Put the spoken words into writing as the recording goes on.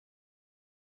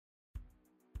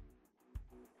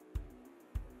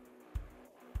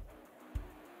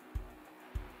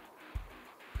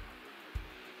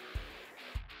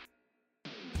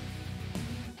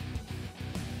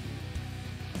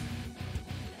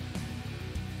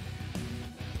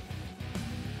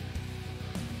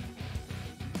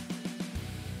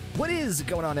What is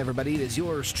going on, everybody? It is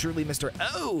yours truly, Mr.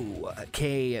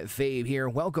 OK Fabe here.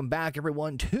 Welcome back,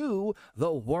 everyone, to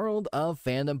the World of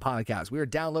Fandom podcast. We are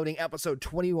downloading episode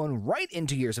 21 right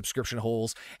into your subscription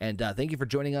holes, and thank you for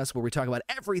joining us, where we talk about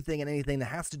everything and anything that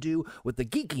has to do with the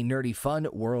geeky, nerdy, fun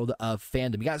world of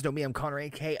fandom. You guys know me, I'm Connor,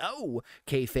 A.K.O.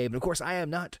 K-Fabe, and of course, I am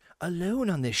not alone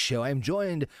on this show. I am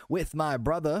joined with my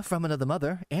brother from another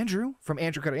mother, Andrew, from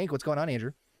Andrew Cutter Inc. What's going on,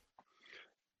 Andrew?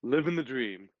 Living the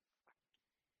dream.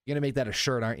 You're going to make that a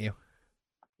shirt, aren't you?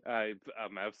 I'm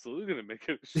absolutely going to make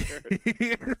it a shirt.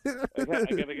 I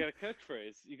gotta get a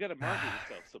catchphrase. You got to market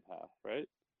yourself somehow, right?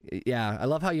 Yeah, I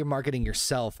love how you're marketing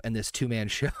yourself and this two-man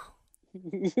show.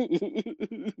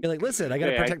 You're like, listen, I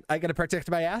gotta protect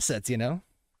my assets, you know?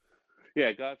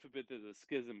 Yeah, God forbid there's a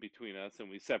schism between us and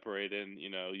we separate and,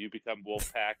 you become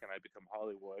Wolfpack and I become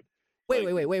Hollywood.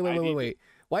 Wait.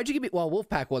 Why'd you give me... Well,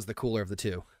 Wolfpack was the cooler of the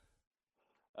two.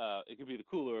 It could be the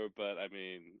cooler, but I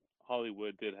mean,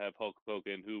 Hollywood did have Hulk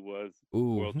Hogan, who was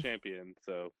world champion.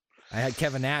 So I had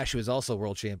Kevin Nash, who was also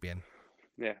world champion.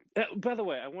 Yeah. By the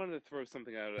way, I wanted to throw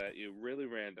something out at you, really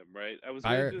random, right? I was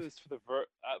going to do this for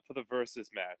the versus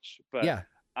match, but yeah.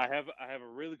 I have a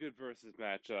really good versus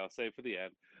match that I'll save for the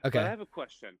end. Okay. But I have a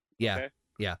question. Yeah. Okay?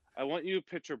 Yeah. I want you to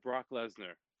picture Brock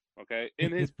Lesnar, okay,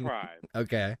 in his prime.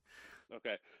 Okay.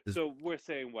 Okay, so we're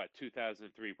saying what,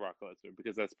 2003 Brock Lesnar,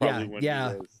 because that's probably when he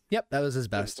was. Yep, that was his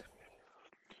best.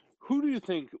 Who do you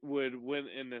think would win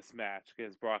in this match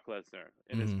against Brock Lesnar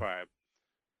in his prime?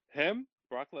 Him,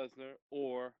 Brock Lesnar,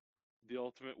 or the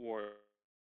Ultimate Warrior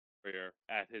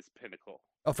at his pinnacle?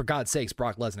 Oh, for God's sakes,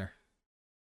 Brock Lesnar.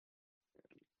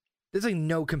 There's like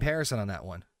no comparison on that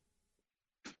one.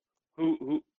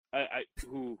 Who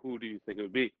do you think it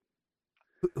would be?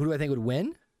 Who do I think would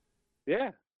win?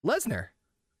 Yeah. Lesnar.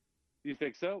 You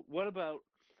think so? What about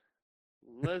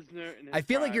Lesnar and his I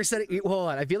feel like you're setting... Hold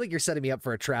on. I feel like you're setting me up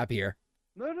for a trap here.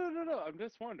 No. I'm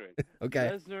just wondering. Okay.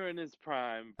 Lesnar in his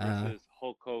prime versus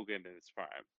Hulk Hogan in his prime.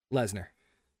 Lesnar.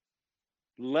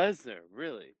 Lesnar,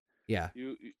 really? Yeah.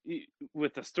 You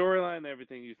with the storyline and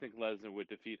everything, you think Lesnar would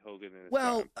defeat Hogan in his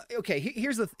prime? Okay.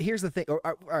 Here's the thing. All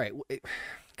right.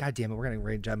 God damn it. We're going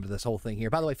to jump into this whole thing here.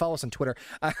 By the way, follow us on Twitter.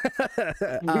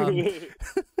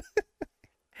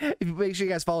 If you make sure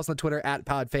you guys follow us on Twitter at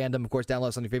PodFandom. Of course, download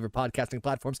us on your favorite podcasting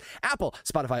platforms, Apple,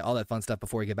 Spotify, all that fun stuff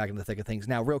before we get back into the thick of things.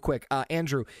 Now, real quick,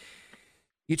 Andrew,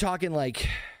 you talking like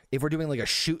if we're doing like a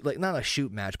shoot, like not a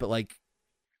shoot match, but like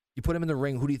you put him in the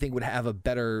ring, who do you think would have a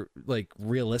better, like,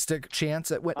 realistic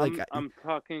chance at what? I'm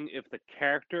talking if the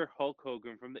character Hulk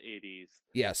Hogan from the 80s,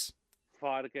 yes,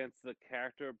 fought against the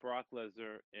character Brock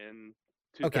Lesnar in.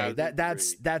 Okay,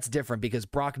 that's different because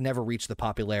Brock never reached the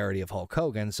popularity of Hulk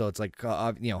Hogan, so it's like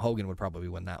Hogan would probably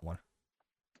win that one.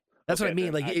 That's what I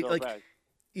mean. Like you know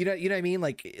what I mean.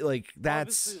 Like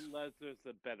that's. Obviously, Lesnar's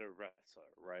the better wrestler,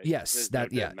 right? Yes,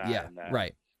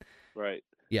 right. Right.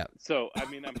 Yeah. So I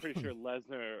mean, I'm pretty sure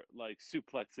Lesnar like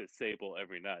suplexes Sable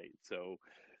every night, so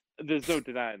there's no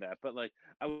denying that. But like,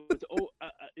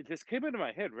 it just came into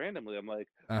my head randomly. I'm like,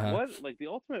 what? Like the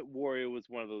Ultimate Warrior was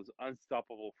one of those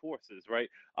unstoppable forces, right?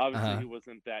 Obviously, he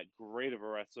wasn't that great of a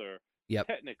wrestler,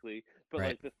 technically, but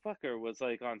like the fucker was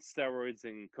like on steroids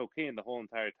and cocaine the whole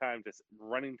entire time, just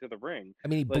running to the ring. I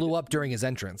mean, he blew up during his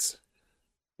entrance.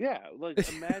 Yeah, like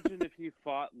imagine if he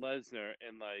fought Lesnar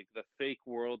in like the fake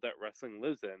world that wrestling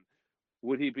lives in.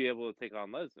 Would he be able to take on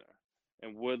Lesnar?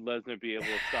 And would Lesnar be able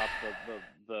to stop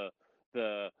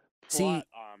the plot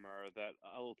armor that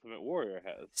Ultimate Warrior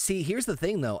has? See, here's the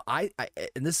thing, though. I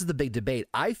and this is the big debate.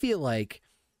 I feel like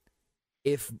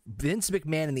if Vince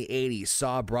McMahon in the 80s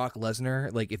saw Brock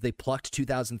Lesnar, like if they plucked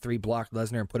 2003 Brock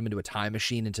Lesnar and put him into a time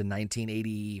machine into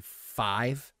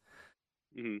 1985,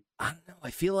 I don't know.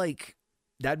 I feel like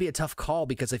that'd be a tough call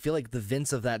because I feel like the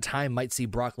Vince of that time might see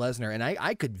Brock Lesnar, and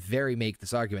I could very make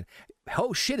this argument.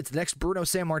 Oh, shit, it's the next Bruno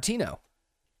Sammartino.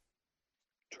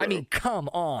 True. I mean, come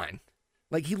on.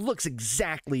 Like, he looks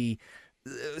exactly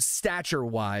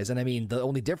stature-wise, and I mean, the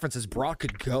only difference is Brock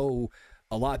could go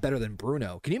a lot better than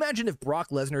Bruno. Can you imagine if Brock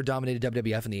Lesnar dominated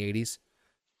WWF in the 80s?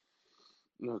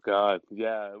 Oh, God.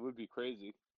 Yeah, it would be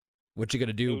crazy. What you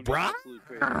gonna do, Brock?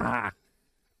 I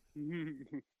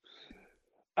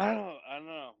don't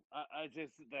know. I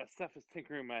just, that stuff is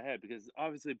tinkering in my head because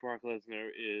obviously Brock Lesnar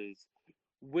is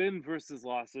win versus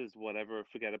losses, whatever,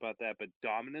 forget about that. But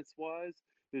dominance-wise,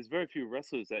 there's very few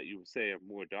wrestlers that you would say are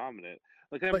more dominant.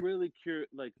 Like, I'm really curious,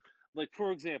 like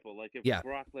for example, like if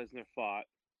Brock Lesnar fought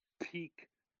peak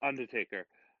Undertaker,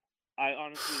 I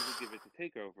honestly would give it to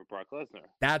Taker over Brock Lesnar.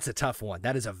 That's a tough one.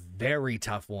 That is a very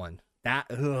tough one.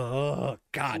 That's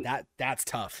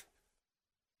tough.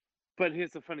 But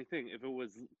here's the funny thing: if it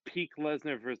was peak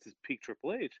Lesnar versus peak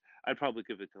Triple H, I'd probably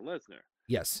give it to Lesnar.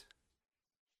 Yes.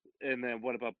 And then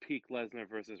what about peak Lesnar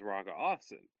versus Rock or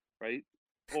Austin, right?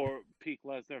 Or peak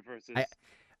Lesnar versus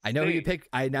I know who you Sting. pick.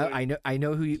 I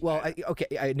know who you. Well, okay,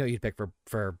 I know you'd pick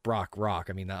for Brock Rock.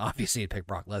 I mean, obviously you'd pick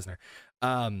Brock Lesnar,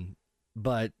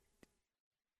 but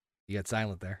you got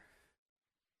silent there.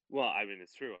 Well, I mean,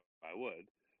 it's true. I would.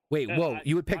 Wait, whoa!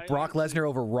 You would pick Brock Lesnar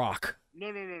over Rock? No.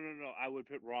 I would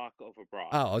put Rock over Brock.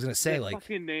 Oh, I was gonna say, the like,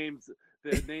 fucking names.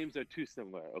 The names are too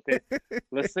similar. Okay,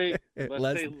 let's say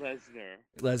Lesnar.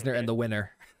 Lesnar and the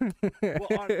winner. Well,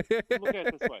 look at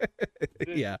it this way.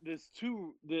 Yeah.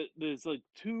 There's like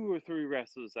 2 or 3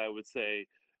 wrestlers I would say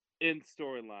in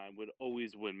storyline would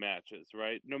always win matches,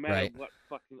 right? No matter what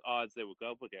fucking odds they would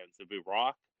go up against. It'd be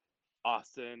Rock,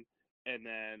 Austin, and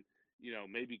then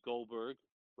maybe Goldberg,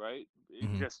 right?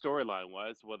 Just storyline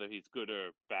wise, whether he's good or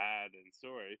bad in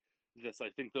story. Just I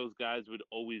think those guys would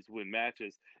always win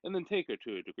matches, and then Taker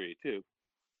to a degree too.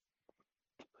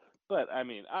 But I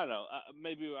mean, I don't know.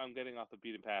 Maybe I'm getting off the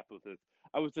beaten path with this.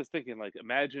 I was just thinking, like,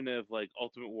 imagine if like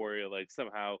Ultimate Warrior like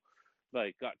somehow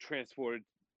like got transported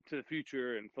to the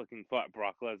future and fucking fought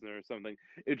Brock Lesnar or something.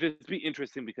 It'd just be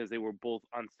interesting because they were both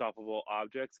unstoppable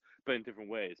objects, but in different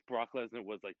ways. Brock Lesnar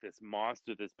was like this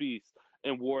monster, this beast,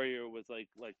 and Warrior was like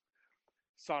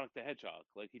Sonic the Hedgehog.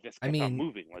 Like he just kept on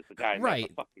moving, like the guy never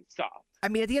fucking stopped. I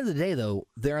mean, at the end of the day, though,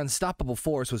 their unstoppable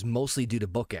force was mostly due to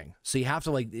booking. So you have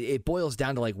to it boils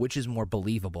down to which is more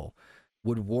believable.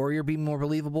 Would Warrior be more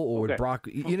believable, or would Brock?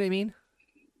 You know what I mean?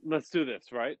 Let's do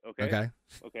this, right? Okay.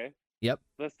 Yep.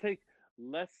 Let's take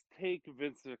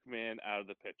Vince McMahon out of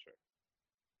the picture.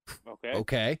 Okay.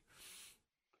 Okay.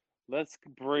 Let's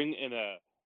bring in a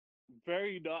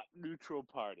very not neutral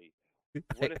party.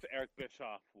 What if Eric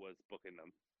Bischoff was booking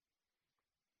them?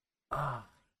 Oh,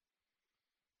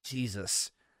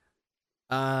 Jesus.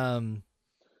 Actually,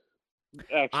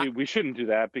 we shouldn't do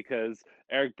that because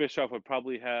Eric Bischoff would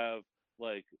probably have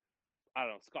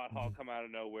Scott Hall come out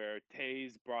of nowhere,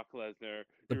 tase Brock Lesnar,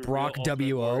 the Brock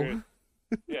WO.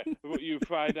 Yeah, you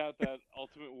find out that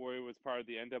Ultimate Warrior was part of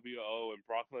the NWO, and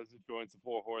Brock Lesnar joins the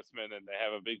 4 Horsemen, and they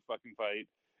have a big fucking fight.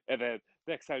 And then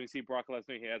next time you see Brock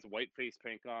Lesnar, he has white face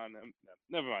paint on.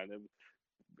 Never mind.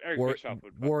 Eric Bischoff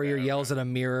would Warrior yells at a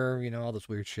mirror, all this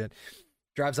weird shit.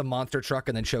 Drives a monster truck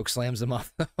and then choke slams him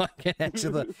off the fucking edge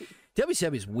of the.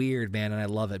 WCW is weird, man, and I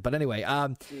love it. But anyway,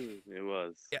 it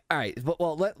was. Yeah, all right.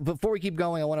 Well, before we keep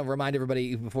going, I want to remind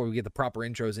everybody before we get the proper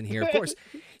intros in here. Of course,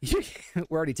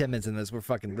 we're already 10 minutes in this. We're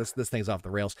fucking this thing's off the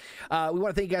rails. We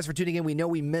want to thank you guys for tuning in. We know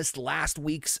we missed last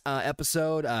week's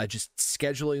episode. Just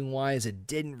scheduling wise, it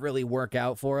didn't really work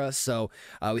out for us. So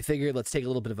we figured let's take a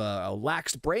little bit of a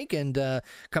laxed break and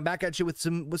come back at you with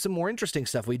some more interesting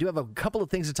stuff. We do have a couple of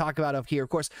things to talk about up here. Of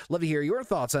course, love to hear your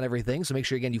thoughts on everything. So make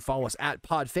sure again you follow us at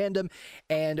Pod Fandom.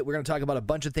 And we're going to talk about a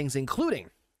bunch of things, including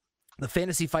the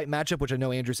fantasy fight matchup, which I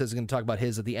know Andrew says he's going to talk about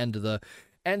his at the end of the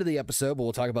episode, but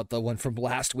we'll talk about the one from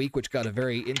last week, which got a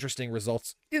very interesting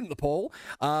results in the poll.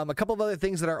 A couple of other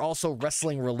things that are also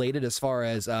wrestling related as far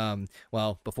as,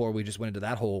 before we just went into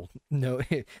that whole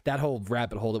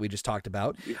rabbit hole that we just talked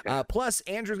about. Plus,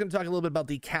 Andrew's going to talk a little bit about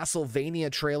the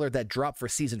Castlevania trailer that dropped for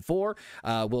season 4.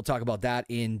 We'll talk about that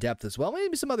in depth as well.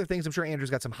 Maybe some other things. I'm sure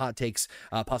Andrew's got some hot takes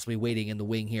possibly waiting in the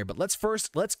wing here, but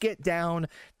let's get down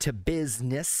to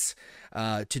business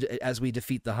as we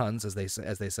defeat the Huns, as they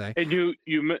say. And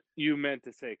you meant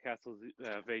to say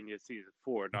Castlevania season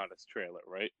 4, not its trailer,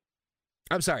 right?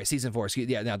 I'm sorry, season 4.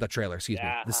 No, the trailer. Excuse me,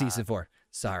 the season 4.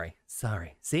 Sorry.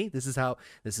 See, this is how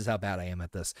bad I am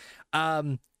at this.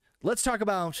 Let's talk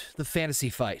about the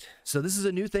fantasy fight. So this is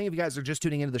a new thing. If you guys are just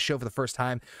tuning into the show for the first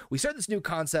time, we started this new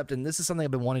concept, and this is something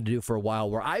I've been wanting to do for a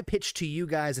while, where I pitch to you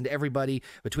guys and to everybody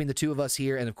between the two of us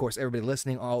here, and of course everybody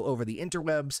listening all over the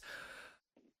interwebs,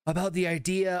 about the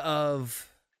idea of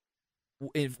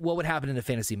what would happen in a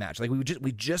fantasy match. Like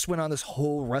we just went on this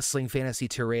whole wrestling fantasy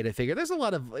tirade. I figure there's a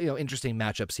lot of interesting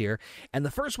matchups here. And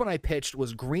the first one I pitched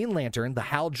was Green Lantern, the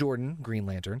Hal Jordan Green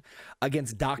Lantern,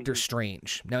 against Doctor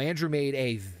Strange. Now Andrew made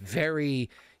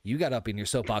you got up in your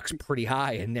soapbox pretty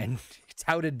high and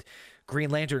touted Green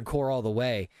Lantern Corps all the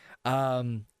way.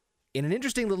 In an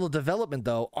interesting little development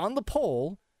though, on the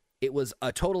poll, it was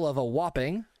a total of a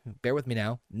whopping, bear with me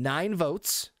now, 9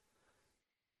 votes.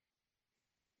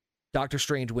 Doctor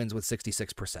Strange wins with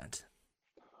 66%.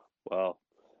 Well,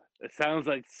 it sounds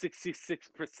like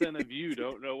 66% of you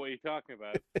don't know what you're talking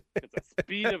about. Because a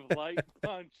speed of light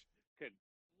punch could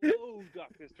blow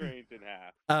Doctor Strange in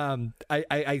half.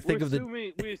 I think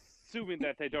we're assuming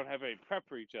that they don't have any prep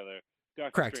for each other.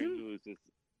 Doctor Strange loses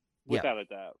without a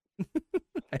doubt.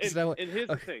 And here's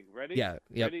the thing. Ready? Yeah.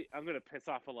 Yep. Ready? I'm gonna piss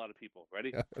off a lot of people.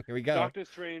 Ready? Here we go. Doctor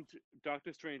Strange.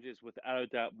 Doctor Strange is without a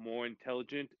doubt more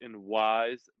intelligent and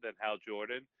wise than Hal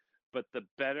Jordan, but the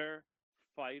better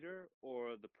fighter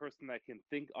or the person that can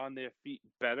think on their feet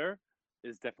better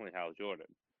is definitely Hal Jordan.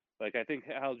 Like I think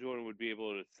Hal Jordan would be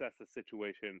able to assess the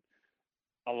situation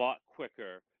a lot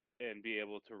quicker and be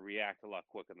able to react a lot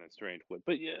quicker than Strange would.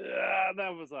 But yeah, that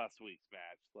was last week's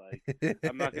match. Like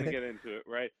I'm not gonna get into it,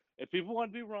 right? If people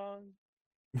want to be wrong,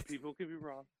 people can be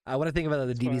wrong. I want to think about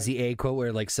the DBZA quote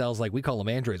where like Cell's like, we call them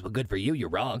androids. Well, good for you. You're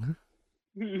wrong.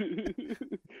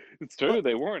 It's true,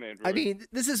 they weren't androids. I mean,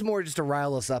 this is more just to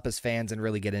rile us up as fans and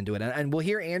really get into it. And we'll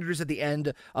hear Andrews at the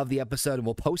end of the episode, and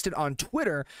we'll post it on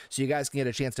Twitter so you guys can get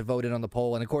a chance to vote in on the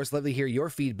poll. And of course, let me hear your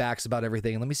feedbacks about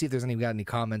everything. And let me see if there's any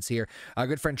comments here. Our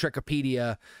good friend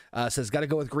Trickopedia says, got to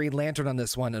go with Green Lantern on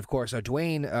this one. And of course, our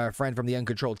Dwayne, our friend from the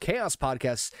Uncontrolled Chaos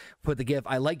podcast, put the gif,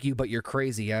 I like you, but you're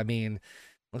crazy. I mean,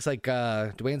 looks like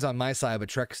Dwayne's on my side, but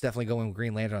Trek's definitely going with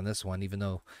Green Lantern on this one, even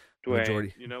though Dwayne,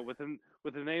 majority... you know, with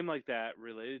a name like that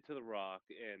related to The Rock,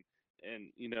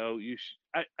 and you know,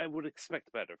 I would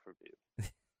expect better from you.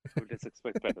 I would just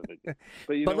expect better than you.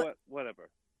 But you know what? Whatever.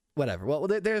 Well,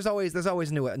 there's always new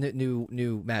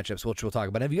matchups, which we'll talk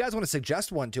about. And if you guys want to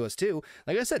suggest one to us too,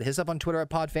 like I said, hit us up on Twitter at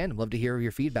PodFandom. Love to hear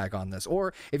your feedback on this.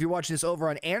 Or if you're watching this over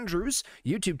on Andrew's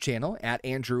YouTube channel at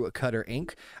Andrew Cutter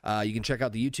Inc., you can check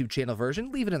out the YouTube channel version.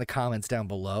 Leave it in the comments down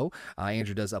below.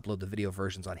 Andrew does upload the video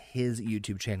versions on his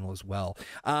YouTube channel as well.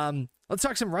 Let's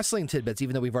talk some wrestling tidbits,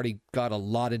 even though we've already got a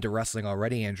lot into wrestling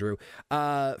already, Andrew.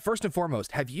 First and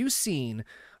foremost, have you seen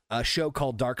a show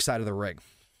called Dark Side of the Ring?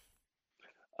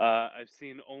 I've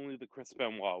seen only the Chris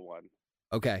Benoit one.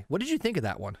 Okay. What did you think of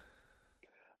that one?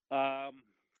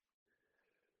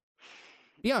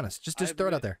 Be honest. Just throw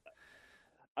it out there.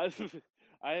 I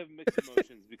have mixed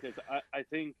emotions because I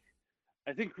think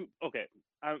okay,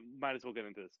 I might as well get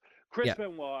into this. Chris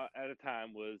Benoit at a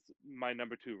time was my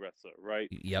number 2 wrestler, right?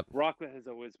 Yep. Rock has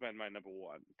always been my number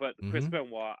 1, but Chris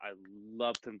Benoit, I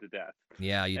loved him to death.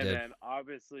 Yeah, you did. And then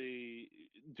obviously,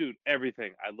 dude,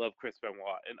 everything. I love Chris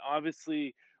Benoit, and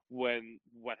obviously, when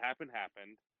what happened,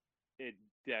 it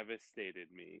devastated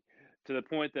me to the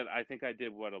point that I think I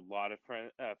did what a lot of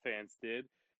fans did,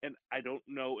 and I don't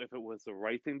know if it was the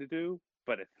right thing to do,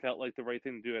 but it felt like the right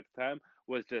thing to do at the time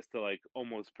was just to like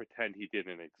almost pretend he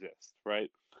didn't exist, right?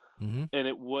 And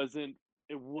it wasn't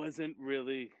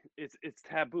really. It's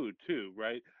taboo too,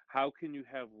 right? How can you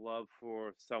have love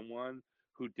for someone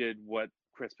who did what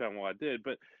Chris Benoit did?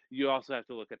 But you also have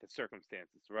to look at the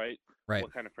circumstances, right? Right.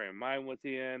 What kind of frame of mind was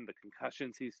he in? The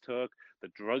concussions he's took, the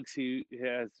drugs he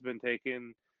has been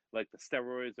taking, like the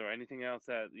steroids or anything else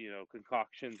that, you know,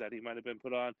 concoctions that he might have been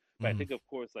put on. But I think, of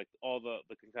course, like all the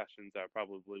concussions are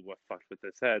probably what fucked with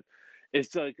his head.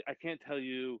 It's like, I can't tell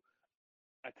you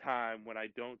a time when I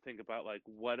don't think about, like,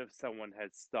 what if someone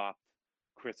had stopped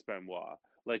Chris Benoit?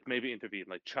 Like, maybe intervened,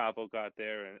 like Chavo got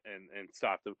there and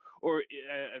stopped him. Or,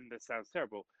 and this sounds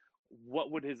terrible, what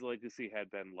would his legacy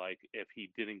have been like if he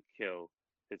didn't kill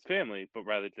his family, but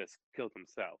rather just killed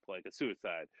himself, like a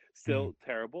suicide? Still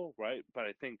terrible, right? But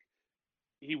I think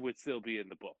he would still be in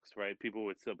the books, right? People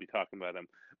would still be talking about him.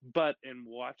 But in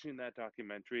watching that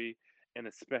documentary, and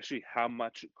especially how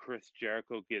much Chris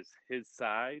Jericho gives his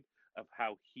side of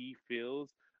how he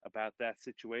feels about that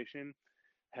situation,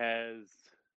 has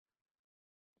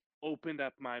opened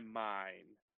up my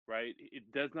mind, right? It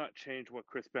does not change what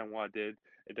Chris Benoit did.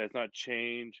 It does not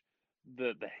change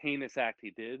the heinous act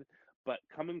he did. But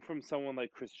coming from someone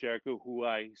like Chris Jericho, who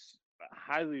I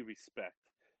highly respect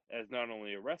as not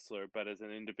only a wrestler but as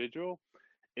an individual,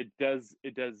 it does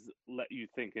let you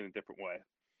think in a different way.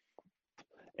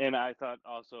 And I thought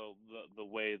also the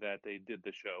way that they did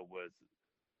the show was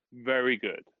very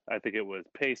good. I think it was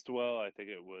paced well. I think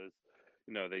it was,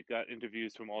 you know, they got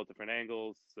interviews from all different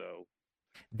angles. So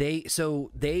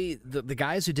the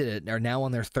guys who did it are now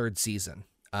on their 3rd season.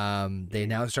 They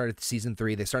now started season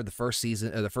 3. They started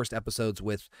the first episodes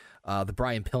with the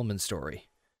Brian Pillman story,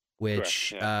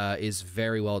 which is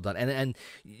very well done. And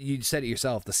you said it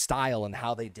yourself, the style and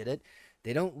how they did it.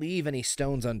 They don't leave any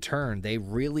stones unturned. They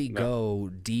really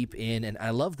go deep in, and I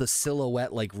love the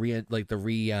silhouette, what's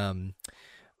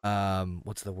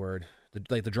the word?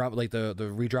 The drama, like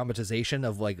the re-dramatization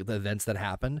of like the events that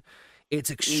happened.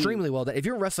 It's extremely well done. If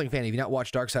you're a wrestling fan, if you've not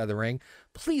watched Dark Side of the Ring,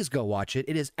 please go watch it.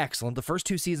 It is excellent. The first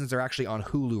 2 seasons are actually on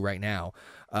Hulu right now.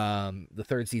 The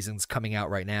 3rd season's coming out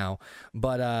right now.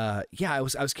 But yeah, I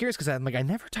was curious because I'm like, I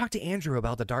never talked to Andrew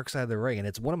about the Dark Side of the Ring, and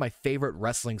it's one of my favorite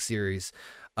wrestling series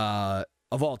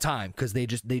of all time, because they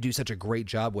do such a great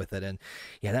job with it. And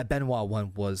yeah, that Benoit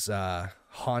one was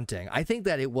haunting. I think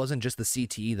that it wasn't just the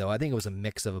CTE though. I think it was a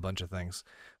mix of a bunch of things.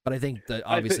 But I think that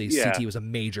obviously yeah, CTE was a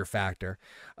major factor.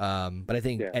 But I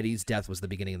think yeah, Eddie's death was the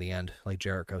beginning of the end, like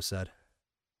Jericho said.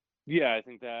 yeah. I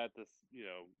think that this,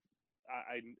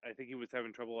 I think he was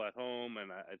having trouble at home,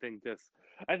 and I think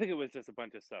it was just a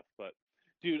bunch of stuff. But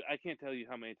dude, I can't tell you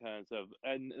how many times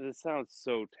and this sounds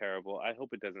so terrible. I hope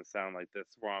it doesn't sound like this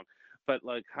wrong, but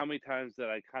like how many times that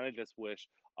I kind of just wish.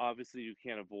 Obviously, you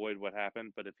can't avoid what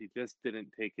happened, but if he just didn't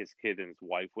take his kid and his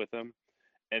wife with him,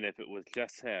 and if it was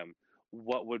just him,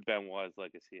 what would Benoit's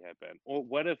legacy have been? Or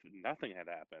what if nothing had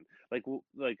happened?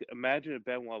 Like imagine if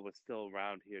Benoit was still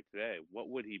around here today. What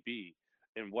would he be?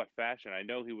 In what fashion? I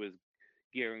know he was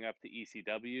gearing up to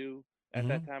ECW at Hmm.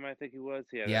 that time. I think he was.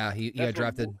 Yeah, he got That's when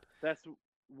drafted. that's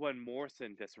when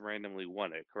Morrison just randomly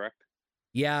won it. Correct?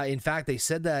 Yeah, in fact, they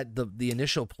said that the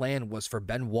initial plan was for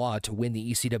Benoit to win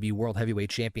the ECW World Heavyweight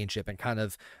Championship and kind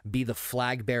of be the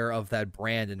flag bearer of that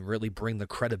brand and really bring the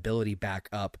credibility back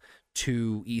up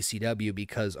to ECW,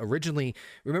 because originally,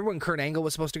 remember when Kurt Angle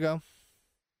was supposed to go?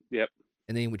 Yep.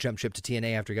 And then he would jump ship to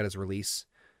TNA after he got his release.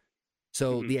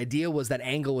 So Hmm. the idea was that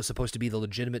Angle was supposed to be the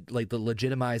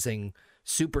legitimizing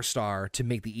superstar to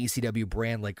make the ECW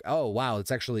brand like, oh wow,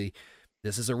 it's actually,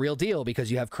 this is a real deal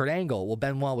because you have Kurt Angle. Well,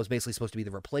 Benoit was basically supposed to be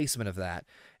the replacement of that,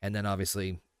 and then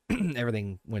obviously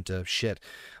everything went to shit.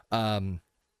 But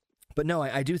no,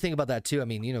 I do think about that too. I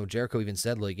mean, Jericho even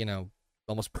said, like,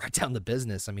 almost brought down the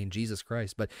business. I mean, Jesus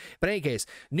Christ. But in any case,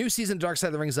 new season of Dark Side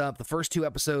of the Ring's up. The first two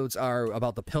episodes are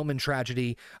about the Pillman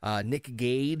tragedy. Nick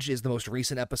Gage is the most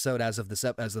recent episode as of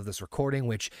this recording,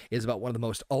 which is about one of the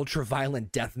most ultra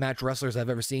violent deathmatch wrestlers I've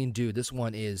ever seen. Dude, this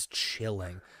one is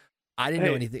chilling. I didn't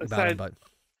know Hey, anything about him, but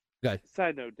good.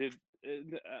 side note,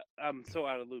 I'm so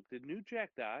out of loop. Did New Jack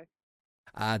die?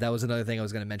 That was another thing I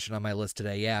was going to mention on my list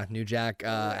today. Yeah, New Jack,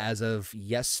 as of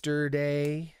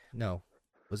yesterday. No,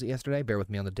 was it yesterday? Bear with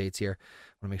me on the dates here. I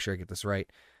want to make sure I get this right.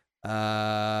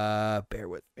 Bear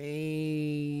with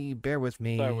me. Bear with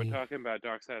me. Sorry, we're talking about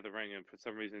Dark Side of the Ring, and for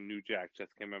some reason, New Jack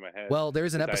just came in my head. Well,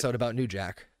 there's an episode about New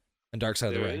Jack and Dark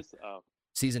Side of the Ring. Is? Oh,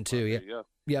 Season 2, well, yeah. there you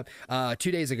go. Yeah.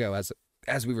 2 days ago,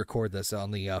 as we record this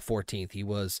on the 14th, he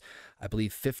was, I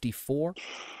believe, 54.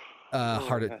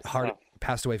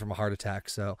 Passed away from a heart attack.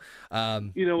 So,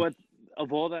 You know what?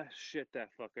 Of all that shit that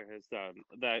fucker has done,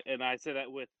 and I say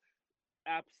that with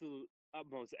absolute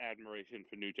utmost admiration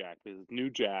for New Jack, because New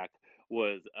Jack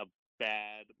was a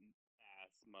bad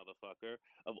ass motherfucker.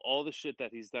 Of all the shit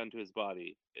that he's done to his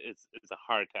body, it's a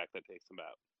heart attack that takes him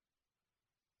out.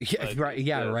 yeah, Like, right.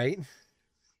 Yeah, right.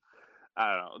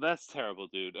 I don't know. That's terrible,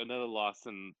 dude. Another loss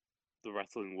in the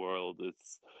wrestling world.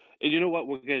 And you know what?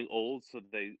 We're getting old, so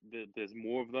there's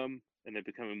more of them, and they're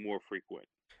becoming more frequent.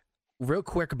 Real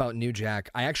quick about New Jack,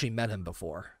 I actually met him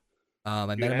before. I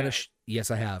met him at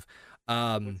yes, I have.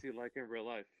 What's he like in real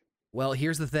life? Well,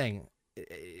 here's the thing.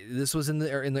 This was in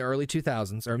the early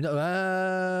 2000s, or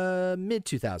mid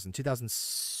 2000s,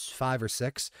 2005 or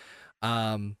 6.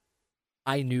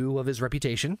 I knew of his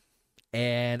reputation,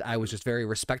 and I was just very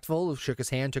respectful. Shook his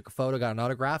hand, took a photo, got an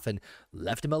autograph, and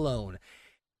left him alone.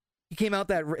 He came out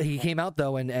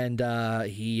though, and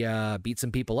he beat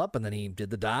some people up, and then he did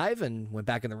the dive and went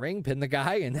back in the ring, pinned the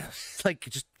guy, and like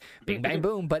just bing bang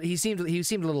boom. But he seemed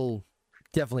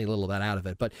definitely a little bit out of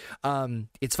it. But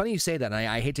it's funny you say that. And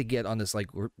I hate to get on this,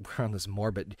 like we're on this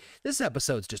morbid. This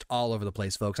episode's just all over the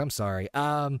place, folks. I'm sorry.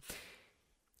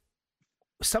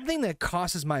 Something that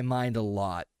crosses my mind a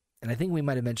lot, and I think we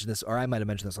might have mentioned this, or I might have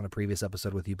mentioned this on a previous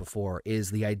episode with you before,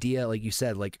 is the idea, like you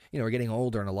said, like, we're getting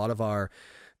older, and a lot of our,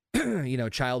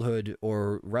 childhood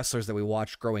or wrestlers that we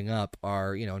watched growing up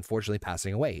are, unfortunately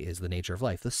passing away, is the nature of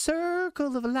life. The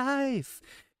circle of life.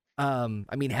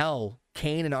 I mean, hell,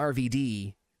 Kane and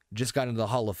RVD just got into the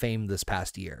Hall of Fame this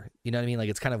past year. You know what I mean? Like,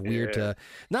 it's kind of weird to,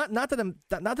 not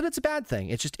that it's a bad thing.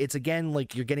 It's again,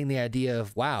 like, you're getting the idea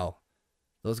of, wow,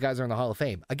 those guys are in the Hall of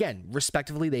Fame. Again,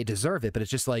 respectively, they deserve it, but it's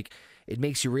just like, it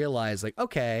makes you realize, like,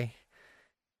 okay,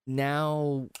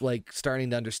 now, like,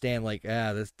 starting to understand, like,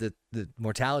 the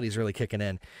mortality is really kicking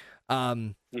in.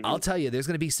 I'll tell you, there's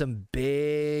going to be some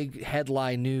big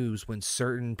headline news when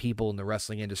certain people in the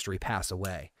wrestling industry pass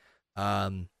away.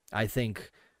 I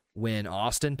think when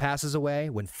Austin passes away,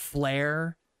 when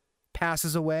Flair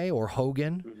passes away, or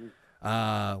Hogan.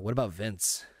 What about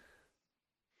Vince?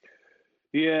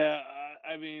 Yeah,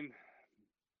 I mean,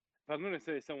 if I'm going to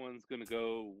say someone's going to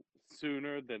go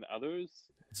sooner than others,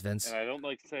 it's Vince. And I don't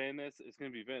like saying this, it's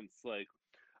going to be Vince. Like,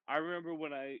 I remember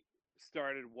when I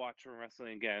started watching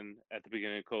wrestling again at the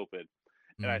beginning of COVID,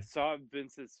 and I saw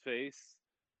Vince's face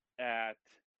at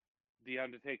The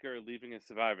Undertaker leaving a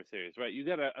Survivor Series, right? You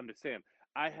got to understand,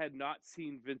 I had not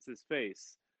seen Vince's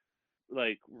face,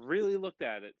 like really looked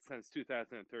at it since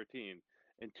 2013.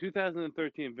 In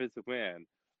 2013, Vince McMahon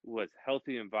was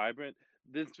healthy and vibrant.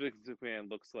 This Vince McMahon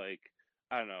looks like,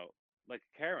 I don't know, like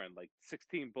Karen, like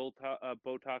 16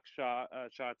 Botox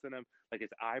shots in him. Like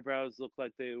his eyebrows looked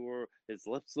like they were, his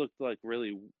lips looked like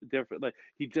really different. Like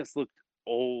he just looked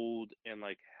old and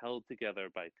like held together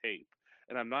by tape.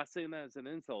 And I'm not saying that as an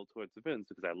insult towards Vince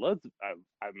because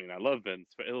I mean, I love Vince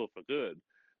for ill or for good,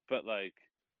 but like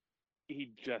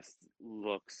he just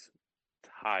looks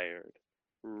tired,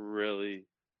 really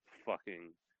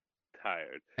fucking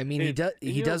tired. I mean, he does.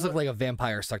 And He you know does look what? like a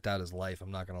vampire sucked out his life.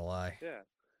 I'm not gonna lie. Yeah.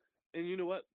 And you know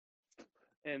what?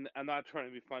 And I'm not trying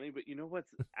to be funny, but you know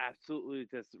what's absolutely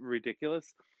just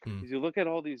ridiculous? Hmm. Is you look at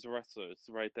all these wrestlers,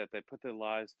 right, that they put their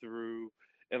lives through,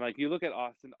 and like you look at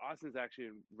Austin. Austin's actually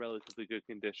in relatively good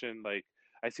condition. Like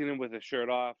I seen him with his shirt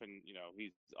off, and you know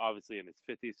he's obviously in his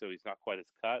 50s, so he's not quite as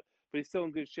cut, but he's still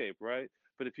in good shape, right?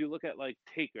 But if you look at like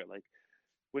Taker, like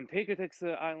when Taker takes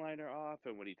the eyeliner off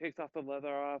and when he takes off the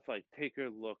leather off, like Taker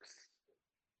looks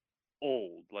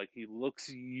old, like he looks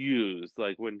used.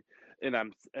 Like when, and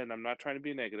I'm not trying to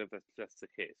be negative. That's just the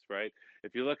case, right?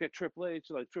 If you look at Triple H,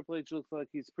 like Triple H looks like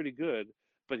he's pretty good,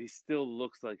 but he still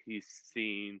looks like he's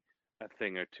seen a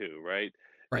thing or two, right?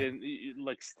 Right. And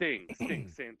like Sting, same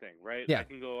thing, right? Yeah. I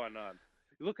can go on.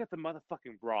 You look at the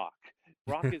motherfucking Rock.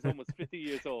 Rock is almost 50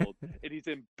 years old, and he's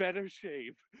in better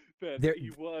shape than There.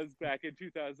 he was back in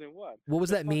 2001. What was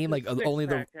that meme? Like only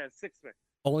the six-pack.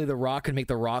 only the Rock could make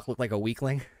the Rock look like a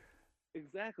weakling.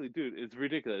 Exactly, dude. It's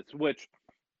ridiculous. Which,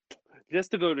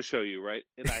 just to go to show you, right?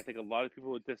 And I think a lot of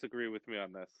people would disagree with me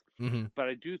on this, Mm-hmm. but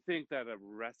I do think that a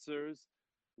wrestler's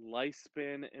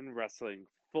lifespan in wrestling,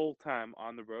 full time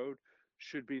on the road,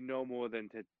 should be no more than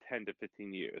 10 to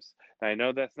 15 years. Now, I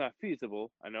know that's not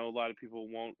feasible. I know a lot of people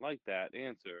won't like that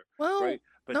answer, Well, right?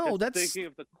 But no, just that's thinking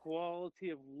of the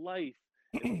quality of life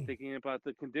and thinking about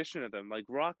the condition of them. Like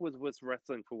Rock was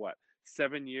wrestling for what,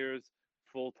 7 years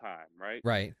full time, right?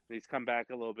 right. He's come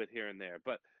back a little bit here and there,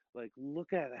 but like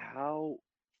look at how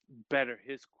better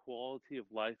his quality of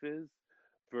life is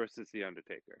versus the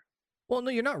Undertaker. Well, no,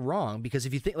 you're not wrong because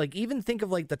if you think, like, even think of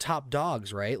like the top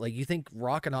dogs, right? Like, you think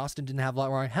Rock and Austin didn't have a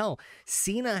lot run. Hell,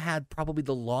 Cena had probably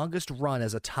the longest run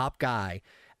as a top guy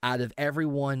out of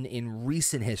everyone in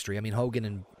recent history. I mean, Hogan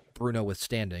and Bruno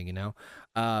withstanding, you know.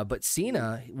 But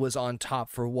Cena was on top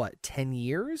for what, 10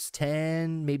 years?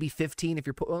 10, maybe 15 if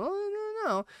you're put. Oh,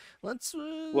 no. Let's.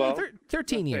 Well,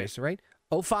 13 let's years, right?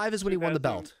 05 is when he won the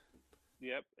belt.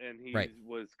 Yep, and he Right.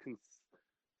 was.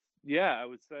 Yeah, I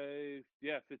would say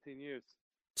 15 years.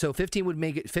 So 15 would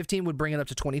make it. 15 would bring it up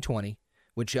to 2020,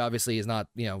 which obviously is not.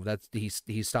 You know, that's he's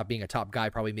stopped being a top guy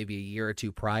probably maybe a year or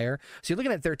two prior. So you're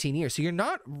looking at 13 years. So you're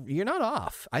not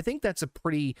off. I think that's a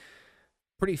pretty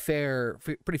fair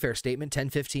statement. 10,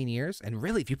 15 years, and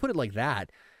really, if you put it like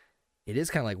that, it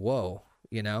is kind of like whoa,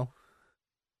 you know.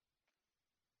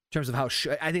 In terms of how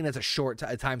I think that's a short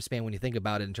time span when you think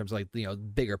about it in terms of like, you know,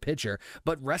 bigger picture.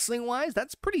 But wrestling wise,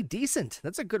 that's pretty decent.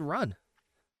 That's a good run.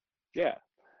 Yeah,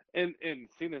 and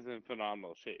Cena's in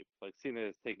phenomenal shape. Like Cena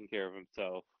is taking care of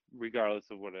himself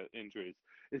regardless of what injuries.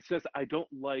 It's just I don't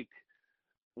like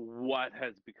what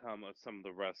has become of some of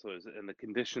the wrestlers and the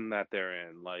condition that they're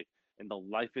in, like and the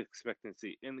life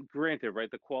expectancy. And granted,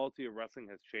 right, the quality of wrestling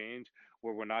has changed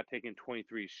where we're not taking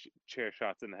 23 chair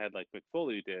shots in the head like Mick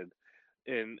Foley did.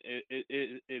 And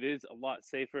it is a lot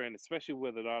safer, and especially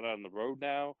where they're not on the road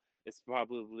now, it's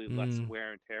probably less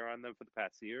wear and tear on them for the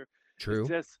past year. True.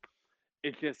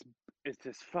 It's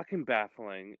just fucking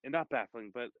baffling, and not baffling,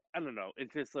 but I don't know.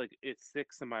 It's just like it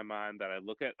sticks in my mind that I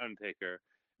look at Undertaker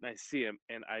and I see him,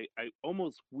 and I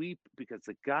almost weep because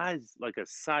the guy's like a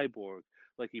cyborg.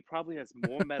 Like he probably has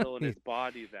more metal in his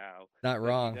body now Not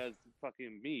wrong. than he does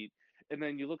fucking meat. And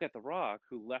then you look at The Rock,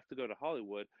 who left to go to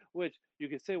Hollywood, which you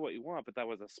can say what you want, but that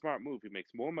was a smart move. He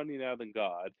makes more money now than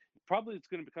God. Probably is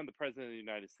going to become the president of the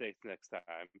United States next time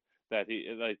that he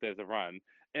like there's a run.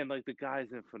 And like the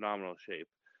guy's in phenomenal shape.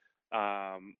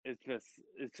 It's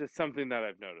just something that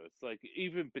I've noticed. Like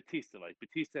even Batista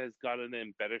has gotten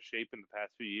in better shape in the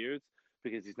past few years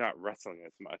because he's not wrestling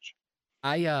as much.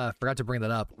 I forgot to bring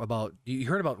that up about you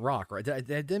heard about Rock, right?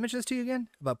 Did I mention this to you again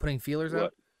about putting feelers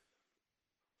out?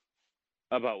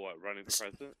 About what? Running for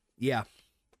president? Yeah.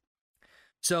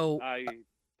 So I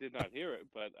did not hear it,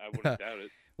 but I wouldn't doubt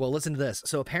it. Well, listen to this.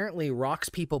 So apparently Rock's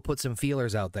people put some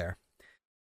feelers out there.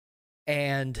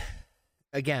 And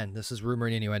again, this is rumor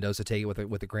and innuendo, so take it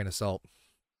with a grain of salt.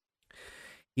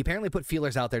 He apparently put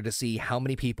feelers out there to see how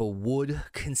many people would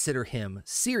consider him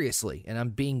seriously, and I'm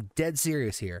being dead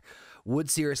serious here, would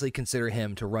seriously consider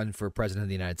him to run for president of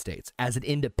the United States as an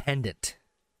independent.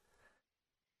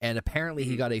 And apparently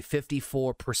he got a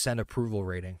 54% approval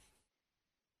rating.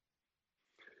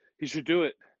 He should do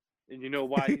it. And you know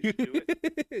why he should do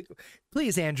it?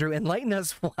 Please, Andrew, enlighten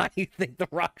us why you think The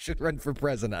Rock should run for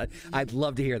president. I'd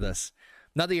love to hear this.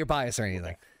 Not that you're biased or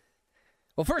anything.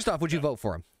 Well, first off, would you vote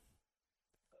for him?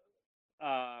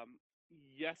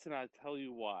 Yes, and I'll tell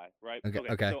you why, right?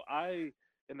 Okay. So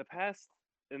in the past,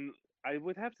 and I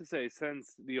would have to say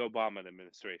since the Obama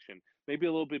administration, maybe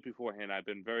a little bit beforehand, I've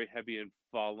been very heavy in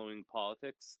following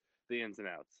politics, the ins and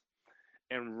outs.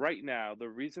 And right now, the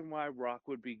reason why Rock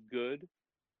would be good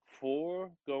for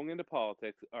going into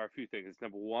politics are a few things.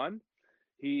 Number one,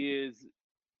 he is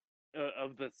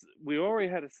we already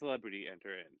had a celebrity enter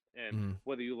in, and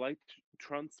whether you liked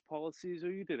Trump's policies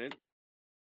or you didn't,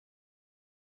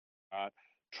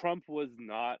 Trump was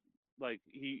not like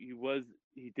he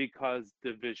did cause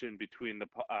division between the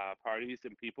parties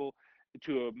and people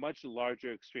to a much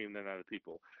larger extreme than other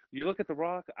people. You look at The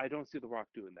Rock, I don't see The Rock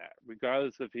doing that,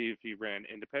 regardless of if he ran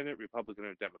independent, Republican,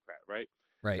 or Democrat, right?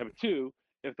 Right. Number two,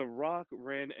 if The Rock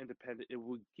ran independent, it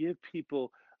would give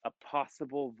people a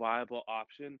possible viable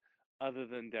option other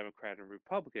than Democrat and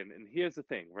Republican. And here's the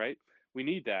thing, right? We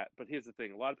need that, but here's the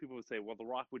thing. A lot of people would say, well, The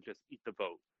Rock would just eat the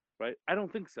vote, right? I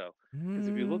don't think so. Because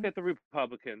if you look at the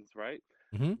Republicans, right,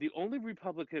 the only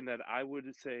Republican that I would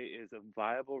say is a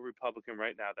viable Republican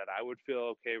right now that I would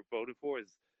feel okay voting for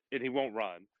is, and he won't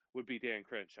run, would be Dan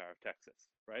Crenshaw of Texas,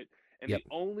 right? And the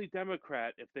only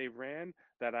Democrat, if they ran,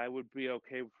 that I would be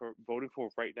okay for voting for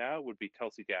right now would be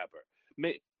Tulsi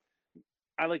Gabbard.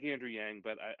 I like Andrew Yang,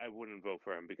 but I wouldn't vote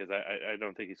for him because I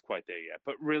don't think he's quite there yet.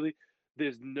 But really,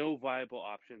 there's no viable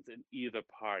options in either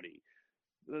party.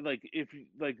 Like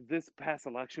this past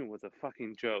election was a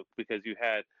fucking joke because you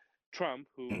had Trump,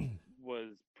 who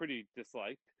was pretty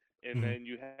disliked, and then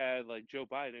you had like Joe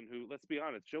Biden, who, let's be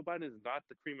honest, Joe Biden is not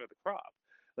the cream of the crop.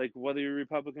 Like, whether you're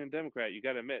Republican or Democrat, you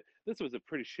got to admit this was a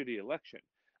pretty shitty election.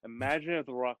 Imagine if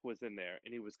The Rock was in there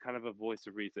and he was kind of a voice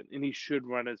of reason, and he should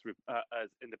run as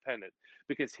independent.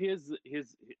 Because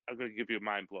I'm going to give you a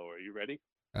mind blower. Are you ready?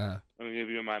 I'm going to give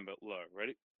you a mind blower.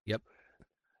 Ready? Yep.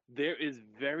 There is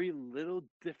very little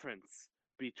difference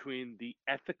between the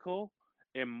ethical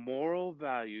and moral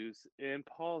values and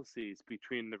policies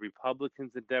between the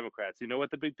Republicans and Democrats. You know what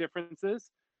the big difference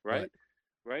is? Right?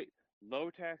 Right?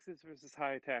 Low taxes versus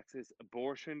high taxes,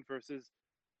 abortion versus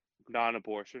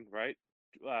non-abortion, right?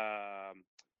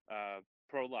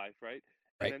 Pro-life, right?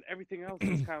 And then everything else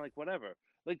is kind of like whatever.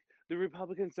 Like, the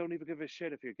Republicans don't even give a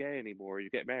shit if you're gay anymore or you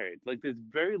get married. Like, there's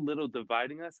very little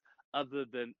dividing us other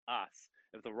than us.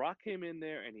 If The Rock came in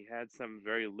there and he had some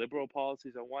very liberal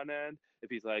policies on one end, if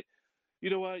he's like, you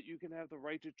know what, you can have the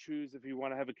right to choose if you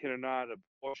want to have a kid or not,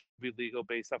 abortion should be legal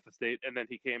based off the state, and then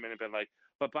he came in and been like,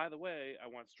 but by the way, I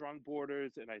want strong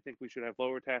borders, and I think we should have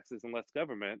lower taxes and less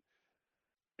government,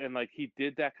 and like he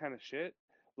did that kind of shit,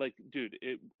 like, dude,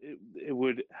 it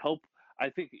would help. I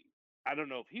think, I don't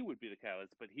know if he would be the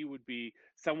catalyst, but he would be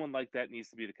someone like that needs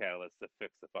to be the catalyst to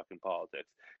fix the fucking politics.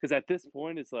 Because at this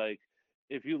point, it's like,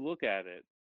 if you look at it,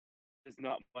 there's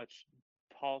not much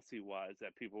policy-wise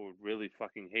that people would really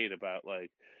fucking hate about, like,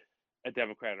 a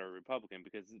Democrat or a Republican,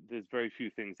 because there's very few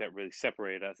things that really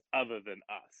separate us other than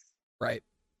us. Right.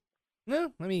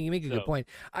 No, I mean, you make a good point.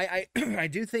 I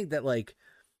do think that, like,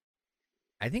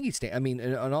 I think he stands. I mean,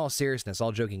 in all seriousness,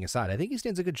 all joking aside, I think he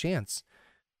stands a good chance.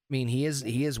 I mean, he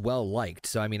is well liked.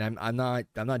 So I mean, I'm not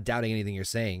doubting anything you're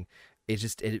saying. It's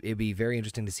just it'd be very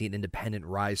interesting to see an independent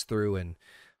rise through.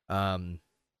 And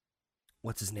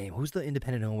what's his name? Who's the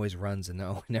independent who always runs and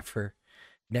never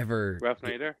Ralph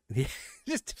Nader? Yeah,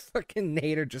 just fucking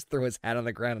Nader just throw his hat on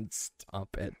the ground and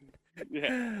stomp it.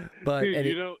 Yeah, but dude,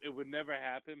 it would never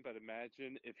happen. But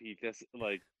imagine if he just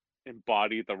like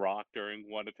embodied The Rock during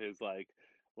one of his like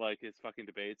his fucking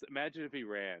debates. Imagine if he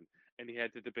ran and he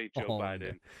had to debate Joe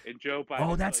Biden, and Joe Biden.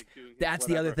 Oh, that's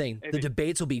the other thing. The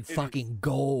debates will be fucking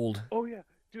gold. Oh yeah,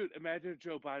 dude. Imagine if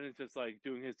Joe Biden's just like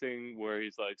doing his thing where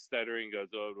he's like stuttering, goes,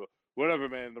 "Oh, whatever,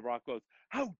 man." And The Rock goes,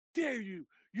 "How dare you,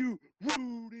 you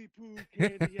Rudy Poo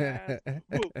candy ass!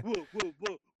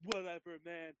 Whoa, whatever,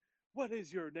 man. What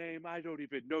is your name? I don't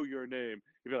even know your name."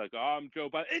 You'd be like, "Oh, I'm Joe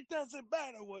Biden." It doesn't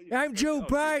matter what you. I'm Joe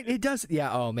Biden. It does.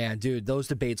 Yeah. Oh man, dude, those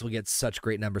debates will get such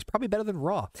great numbers. Probably better than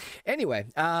Raw. Anyway,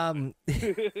 a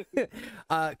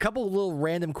couple of little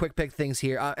random quick pick things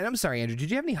here. And I'm sorry, Andrew. Did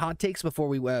you have any hot takes before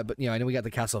we? But I know we got the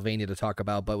Castlevania to talk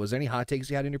about. But was there any hot takes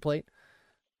you had on your plate?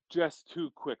 Just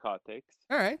two quick hot takes.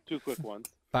 All right. Two quick ones.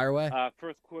 Fire away.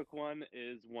 First quick one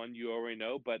is one you already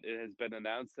know, but it has been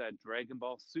announced that Dragon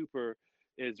Ball Super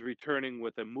is returning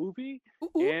with a movie Ooh,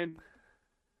 ooh. and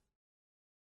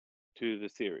to the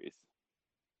series.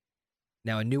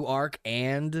 Now a new arc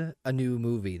and a new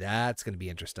movie. That's going to be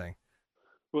interesting.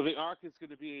 Well, the arc is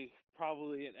going to be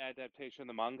probably an adaptation of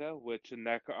the manga, which in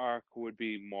that arc would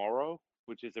be Moro,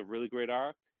 which is a really great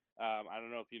arc. I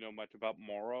don't know if you know much about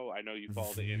Moro. I know you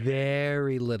follow the anime.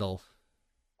 Very little.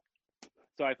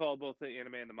 So I follow both the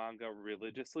anime and the manga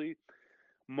religiously.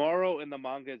 Moro in the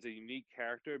manga is a unique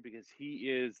character because he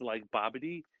is like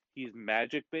Babidi. He's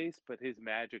magic based, but his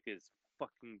magic is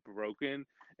fucking broken.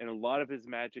 And a lot of his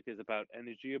magic is about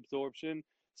energy absorption.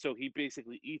 So he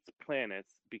basically eats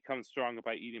planets, becomes stronger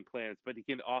by eating planets, but he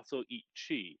can also eat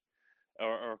chi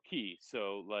or ki.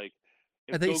 So, like,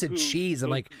 I if thought you said Goku, cheese. I'm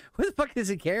Goku, like, who the fuck does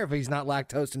he care if he's not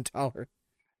lactose intolerant?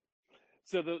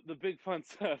 so the big fun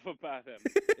stuff about him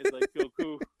is like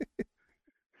Goku,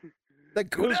 The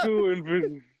Gouda? Goku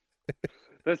and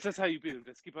that's just how you beat him.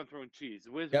 Just keep on throwing cheese.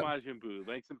 Where's Yep. Majin Buu?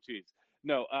 Make some cheese.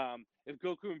 No, if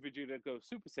Goku and Vegeta go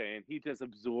Super Saiyan, he just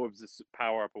absorbs the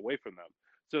power up away from them.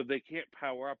 So they can't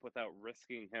power up without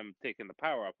risking him taking the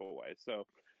power up away. So,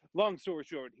 long story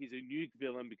short, he's a unique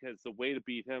villain because the way to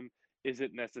beat him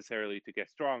isn't necessarily to get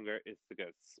stronger; it's to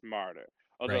get smarter.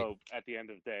 Although at the end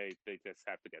of the day, they just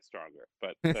have to get stronger.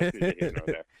 But that's neither here nor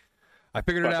there. I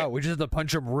figured it Fuck out. We just have to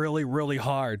punch him really, really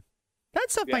hard.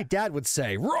 That's stuff my Yeah. dad would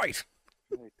say. Right.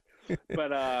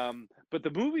 But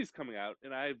the movie's coming out,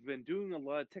 and I've been doing a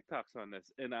lot of TikToks on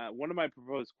this. And one of my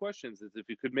proposed questions is if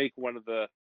you could make one of the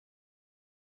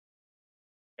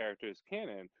characters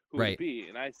canon, who would Right. it be?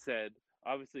 And I said,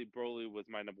 obviously Broly was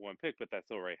my number one pick, but that's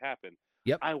already happened.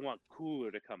 Yep. I want Cooler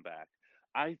to come back.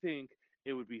 I think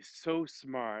it would be so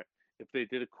smart if they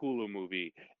did a Cooler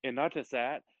movie, and not just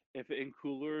that, if in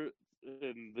Cooler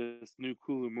in this new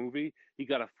Cooler movie, he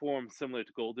got a form similar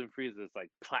to Golden Frieza, it's like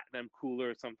Platinum Cooler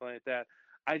or something like that.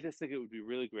 I just think it would be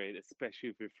really great,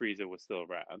 especially if Frieza was still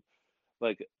around.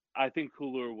 Like, I think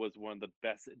Cooler was one of the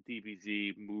best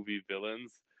DBZ movie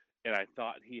villains, and I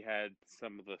thought he had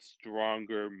some of the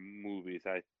stronger movies.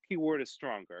 Keyword is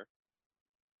stronger,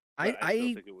 but I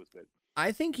still think it was good.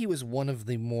 I think he was one of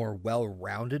the more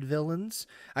well-rounded villains.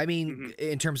 I mean,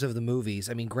 in terms of the movies,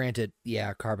 I mean, granted,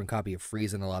 yeah, carbon copy of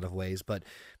Frieza in a lot of ways, but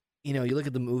you know, you look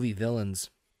at the movie villains,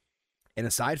 and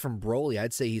aside from Broly,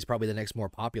 I'd say he's probably the next more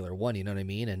popular one. You know what I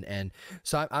mean? And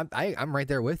so I'm right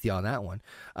there with you on that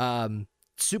one.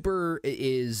 Super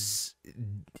is,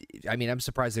 I mean, I'm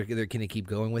surprised they're going to keep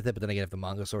going with it, but then again, if the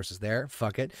manga source is there,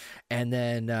 fuck it. And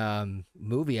then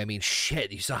movie, I mean,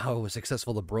 shit, you saw how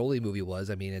successful the Broly movie was.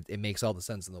 I mean, it makes all the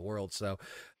sense in the world. So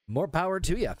more power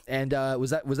to you. And was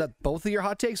that both of your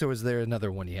hot takes, or was there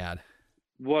another one you had?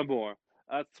 One more,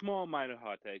 a small minor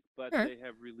hot take, but All right. they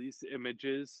have released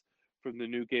images from the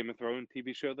new Game of Thrones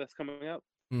TV show that's coming out.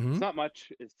 Mm-hmm. It's not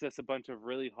much. It's just a bunch of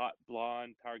really hot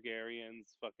blonde Targaryens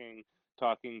fucking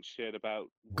talking shit about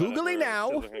Googling now.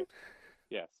 Silverhair.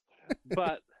 Yes,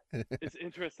 but it's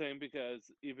interesting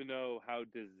because even though how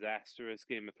disastrous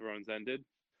Game of Thrones ended,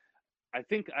 I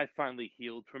think I finally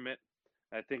healed from it.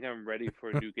 I think I'm ready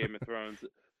for a new Game of Thrones.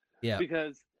 Yeah.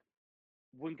 Because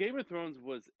when Game of Thrones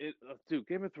was dude,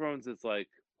 Game of Thrones is like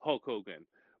Hulk Hogan.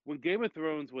 When Game of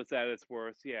Thrones was at its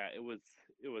worst, yeah, it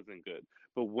wasn't good.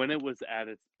 But when it was at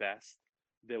its best,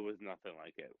 there was nothing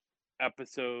like it.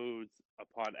 Episodes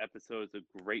upon episodes of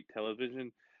great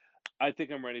television. I think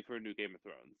I'm ready for a new Game of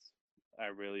Thrones. I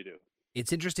really do.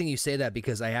 It's interesting you say that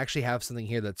because I actually have something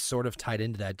here that's sort of tied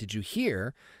into that. Did you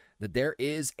hear that there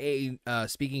is a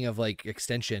speaking of like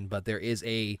extension, but there is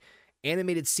a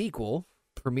animated sequel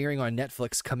premiering on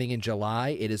Netflix coming in July.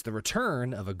 It is the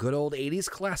return of a good old 80s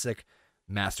classic,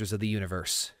 Masters of the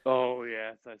Universe. Oh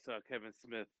yes, I saw Kevin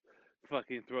Smith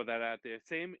fucking throw that out there.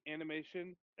 Same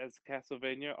animation as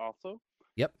Castlevania also.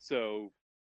 Yep. So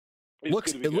it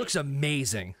looks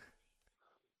amazing.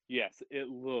 Yes, it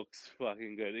looks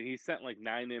fucking good. He sent like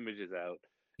 9 images out.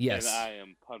 Yes. And I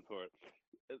am pumped for it.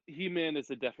 He-Man is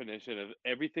the definition of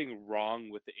everything wrong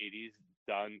with the 80s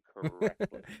done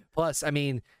correctly. Plus, I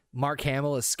mean, Mark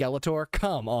Hamill as Skeletor.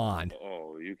 Come on.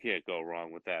 Oh, you can't go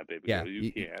wrong with that, baby. Yeah,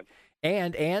 You can't.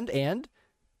 And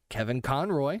Kevin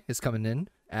Conroy is coming in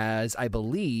as, I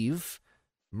believe,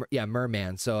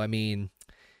 Merman. So, I mean...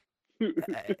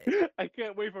 I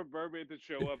can't wait for Merman to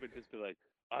show up and just be like,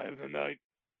 I am the night.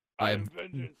 I am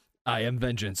vengeance. I am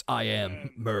vengeance. I am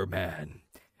Merman.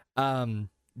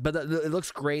 But it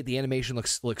looks great. The animation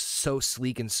looks so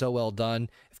sleek and so well done.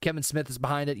 If Kevin Smith is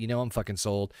behind it, I'm fucking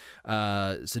sold.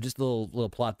 So just a little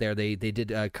plot there. They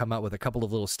did come out with a couple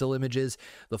of little still images.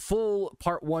 The full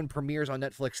part 1 premieres on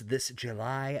Netflix this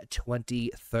July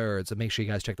 23rd. So make sure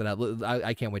you guys check that out.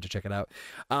 I can't wait to check it out.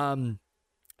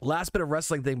 Last bit of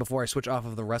wrestling thing before I switch off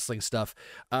of the wrestling stuff.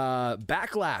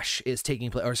 Backlash is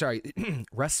taking place, or sorry,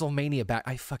 WrestleMania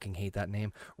I fucking hate that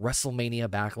name. WrestleMania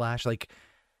Backlash. Like,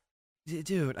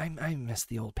 dude, I miss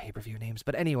the old pay-per-view names.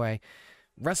 But anyway,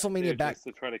 WrestleMania just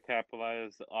to try to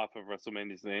capitalize off of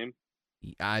WrestleMania's name.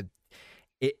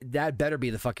 That better be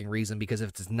the fucking reason, because if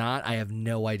it's not, I have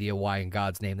no idea why in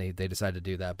God's name they decided to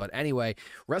do that. But anyway,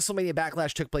 WrestleMania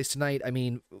Backlash took place tonight. I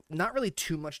mean, not really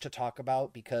too much to talk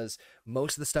about, because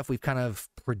most of the stuff we've kind of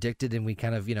predicted and we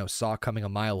kind of, saw coming a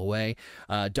mile away.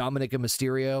 Dominic and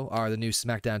Mysterio are the new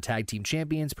SmackDown Tag Team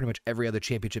Champions. Pretty much every other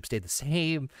championship stayed the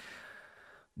same.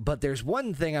 But there's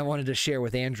one thing I wanted to share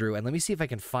with Andrew, and let me see if I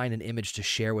can find an image to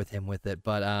share with him with it.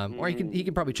 But or he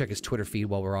can probably check his Twitter feed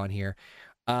while we're on here.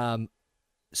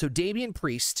 So Damian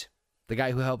Priest, the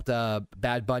guy who helped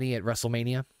Bad Bunny at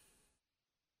WrestleMania,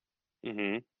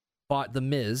 fought The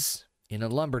Miz in a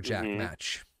lumberjack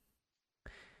match.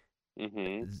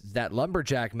 That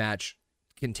lumberjack match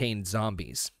contained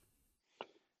zombies.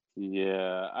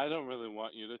 Yeah, I don't really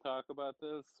want you to talk about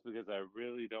this, because I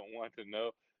really don't want to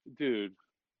know. Dude,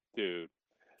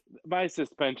 my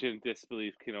suspension of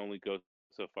disbelief can only go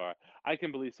so far. I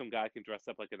can believe some guy can dress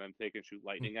up like an Undertaker and shoot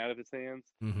lightning out of his hands,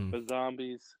 but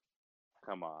zombies,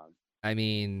 come on. I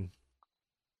mean,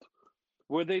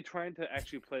 were they trying to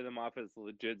actually play them off as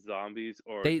legit zombies,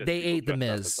 or they ate the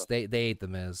Miz? They ate the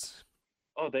Miz.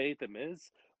 Oh, they ate the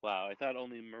Miz? Wow, I thought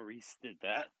only Maurice did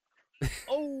that.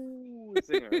 Oh,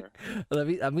 Zinger.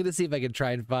 I'm gonna see if I can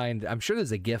try and find. I'm sure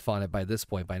there's a GIF on it by this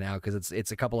point by now, because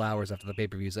it's a couple hours after the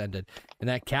pay-per-views ended, and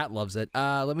that cat loves it.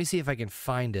 Let me see if I can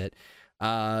find it.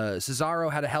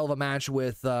 Cesaro had a hell of a match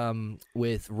with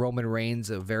Roman Reigns,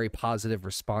 a very positive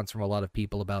response from a lot of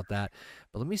people about that.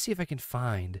 But let me see if I can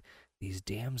find these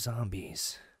damn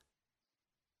zombies.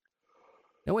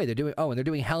 No way, they're doing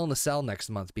Hell in a Cell next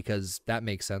month, because that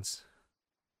makes sense.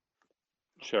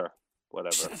 Sure,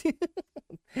 whatever.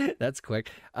 That's quick.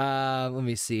 Let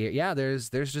me see here. Yeah, there's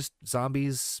just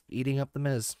zombies eating up the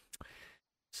Miz.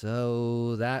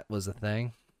 So that was a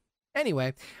thing.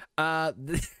 Anyway,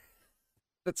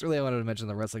 that's really what I wanted to mention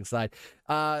on the wrestling side.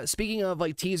 Speaking of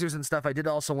like teasers and stuff, I did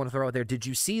also want to throw out there. Did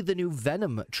you see the new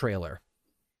Venom trailer?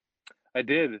 I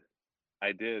did.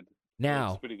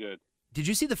 Now, it's pretty good. Did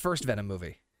you see the first Venom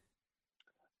movie?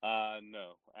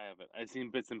 No, I haven't. I've seen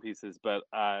bits and pieces, but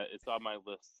it's on my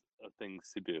list of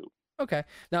things to do. Okay.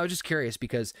 Now, I was just curious,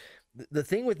 because the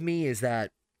thing with me is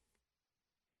that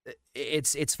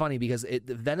it's funny, because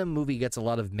the Venom movie gets a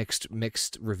lot of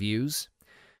mixed reviews,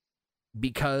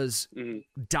 because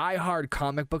diehard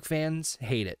comic book fans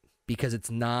hate it, because it's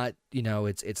not,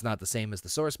 it's not the same as the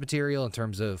source material in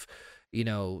terms of,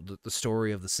 the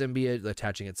story of the symbiote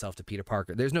attaching itself to Peter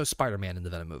Parker. There's no Spider-Man in the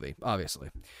Venom movie, obviously.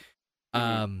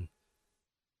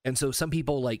 And so some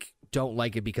people don't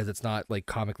like it because it's not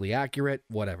comically accurate,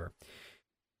 whatever.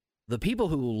 The people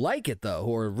who like it, though,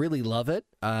 who really love it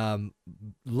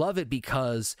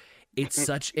because it's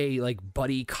such a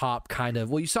buddy cop kind of.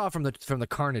 Well, you saw from the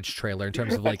Carnage trailer in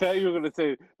terms of I thought you were going to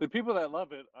say the people that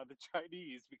love it are the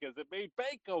Chinese because it made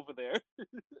bank over there.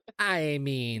 I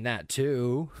mean that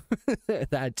too,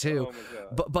 that too. Oh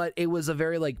my God. But it was a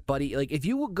very buddy. If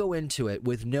you would go into it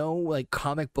with no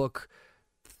comic book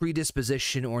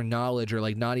predisposition or knowledge, or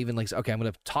not even okay, I'm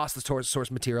gonna toss the source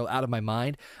material out of my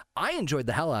mind, I enjoyed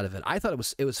the hell out of it. I thought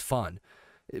it was fun,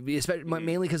 especially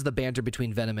mainly because of the banter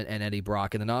between Venom and Eddie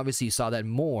Brock, and then obviously you saw that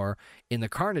more in the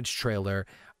Carnage trailer.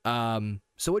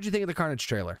 So what'd you think of the Carnage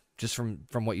trailer, just from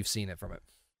what you've seen from it?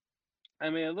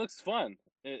 I mean, it looks fun.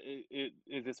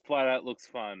 It just flat out looks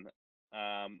fun.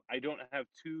 I don't have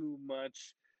too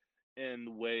much in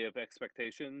the way of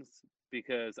expectations,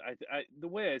 because I the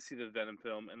way I see the Venom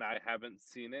film, and I haven't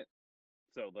seen it,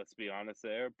 so let's be honest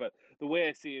there, but the way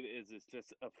I see it is it's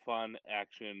just a fun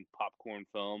action popcorn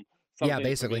film. Something Yeah,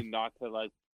 basically. for me not to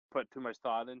put too much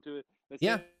thought into it.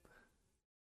 Yeah.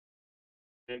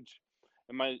 And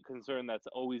my concern that's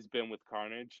always been with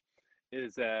Carnage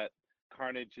is that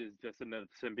Carnage is just another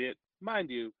symbiote. Mind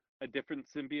you, a different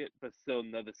symbiote, but still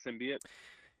another symbiote.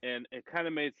 And it kind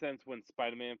of made sense when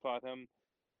Spider-Man fought him.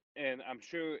 And I'm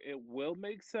sure it will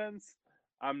make sense.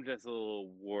 I'm just a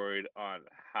little worried on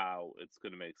how it's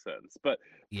going to make sense. But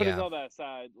putting all that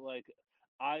aside,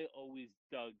 I always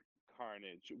dug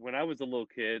Carnage. When I was a little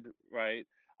kid, right,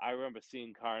 I remember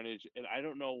seeing Carnage, and I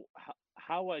don't know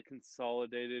how I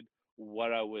consolidated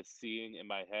what I was seeing in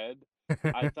my head.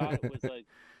 I thought it was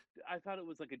I thought it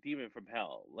was like a demon from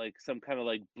hell, like some kind of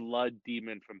like blood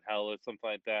demon from hell or something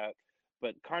like that.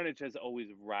 But Carnage has always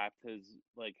wrapped his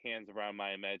like hands around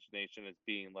my imagination as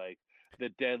being like the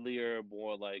deadlier,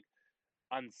 more like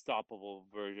unstoppable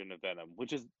version of Venom,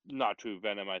 which is not true.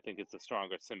 Venom, I think it's a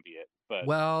stronger symbiote, but I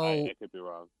Well, could be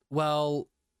wrong. well,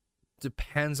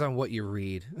 depends on what you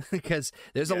read because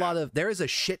Yeah. there is a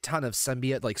shit ton of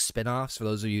symbiote like spin-offs for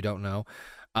those of you who don't know.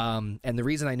 And the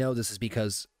reason I know this is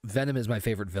because Venom is my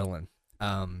favorite villain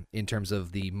in terms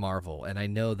of the Marvel, and I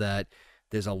know that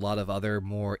there's a lot of other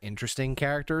more interesting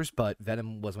characters, but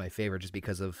Venom was my favorite just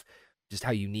because of just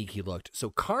how unique he looked. So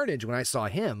Carnage, when I saw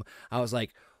him, I was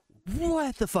like,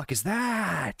 what the fuck is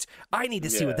that? I need to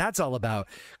see what Yeah. that's all about.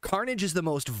 Carnage is the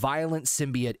most violent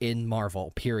symbiote in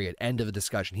Marvel, period. End of the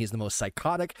discussion. He is the most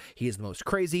psychotic. He is the most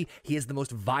crazy. He is the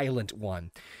most violent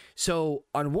one. So,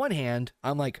 on one hand,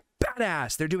 I'm like,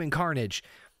 badass, they're doing Carnage.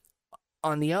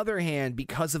 On the other hand,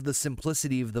 because of the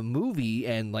simplicity of the movie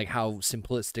and like how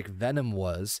simplistic Venom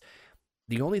was,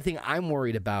 the only thing I'm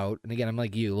worried about, and again, I'm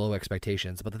like you, low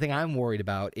expectations, but the thing I'm worried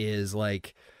about is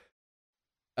like,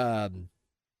 um,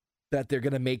 that they're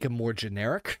gonna make him more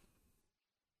generic,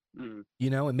 Mm.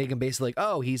 and make him basically like,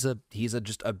 oh, he's a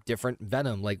just a different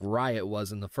Venom like Riot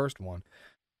was in the first one.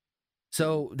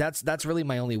 So that's really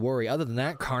my only worry. Other than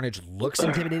that, Carnage looks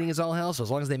intimidating as all hell. So as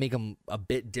long as they make him a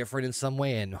bit different in some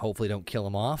way and hopefully don't kill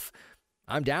him off,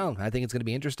 I'm down. I think it's going to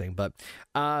be interesting. But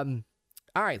all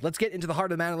right, let's get into the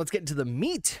heart of the matter. Let's get into the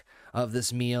meat of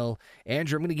this meal.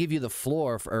 Andrew, I'm going to give you the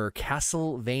floor for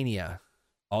Castlevania.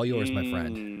 All yours, my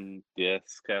friend.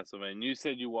 Yes, Castlevania. You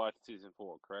said you watched season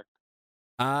 4, correct?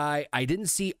 I didn't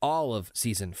see all of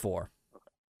season 4.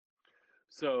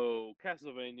 So,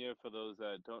 Castlevania, for those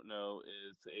that don't know,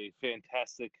 is a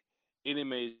fantastic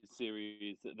animated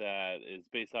series that is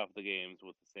based off the games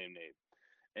with the same name.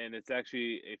 And it's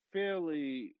actually a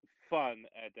fairly fun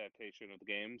adaptation of the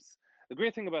games. The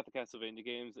great thing about the Castlevania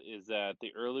games is that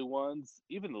the early ones,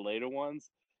 even the later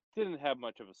ones, didn't have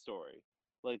much of a story.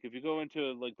 Like if you go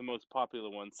into like the most popular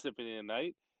one, Symphony of the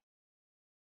Night,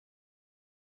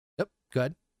 Yep,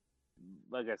 good.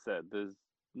 like I said, there's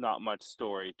not much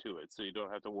story to it, so you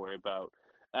don't have to worry about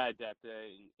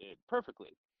adapting it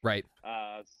perfectly. Right.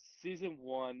 Uh, Season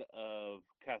 1 of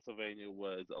Castlevania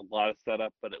was a lot of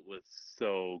setup, but it was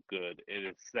so good.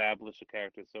 It established the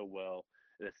character so well.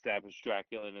 It established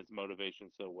Dracula and his motivation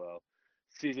so well.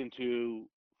 Season 2,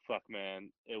 fuck man,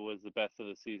 it was the best of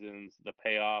the seasons. The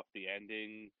payoff, the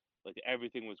ending, like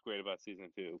everything was great about Season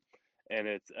 2. And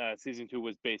it's Season 2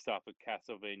 was based off of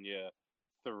Castlevania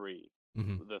 3,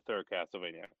 Mm-hmm. the third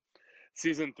Castlevania.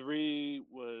 Season 3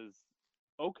 was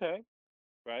okay,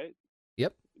 right?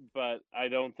 Yep. But I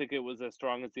don't think it was as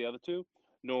strong as the other two,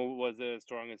 nor was it as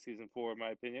strong as season 4, in my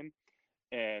opinion.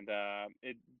 And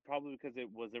it probably because it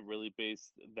wasn't really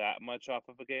based that much off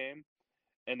of a game.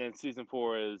 And then season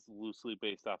 4 is loosely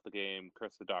based off the game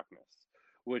Curse of Darkness,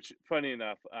 which, funny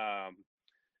enough,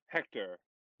 Hector,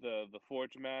 the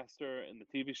Forge Master in the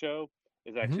TV show,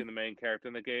 is Mm-hmm. actually the main character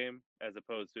in the game, as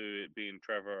opposed to it being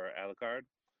Trevor or Alucard.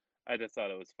 I just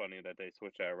thought it was funny that they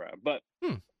switched that around. But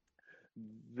Hmm.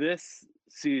 this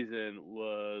season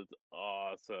was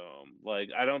awesome. Like,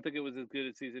 I don't think it was as good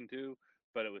as season 2,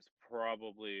 but it was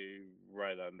probably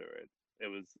right under it. It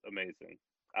was amazing.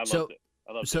 I loved So it.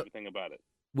 I loved so everything about it.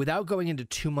 without going into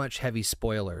too much heavy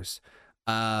spoilers,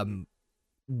 Mhm.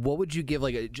 what would you give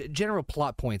like general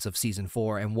plot points of season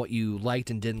 4 and what you liked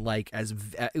and didn't like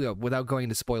without going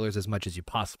into spoilers as much as you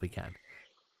possibly can?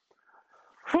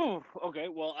 Whew, okay,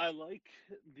 well, I like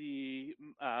the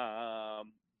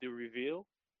the reveal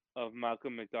of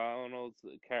Malcolm McDonald's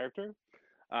character.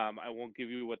 I won't give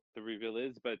you what the reveal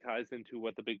is, but it ties into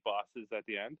what the big boss is at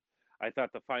the end. I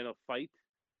thought the final fight,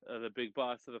 the big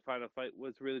boss of the final fight,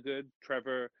 was really good.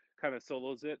 Trevor kind of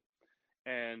solos it,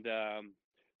 and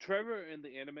Trevor in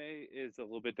the anime is a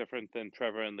little bit different than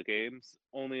Trevor in the games.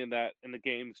 Only in that in the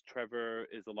games, Trevor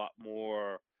is a lot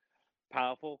more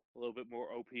powerful, a little bit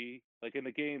more OP. Like in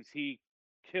the games, he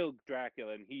killed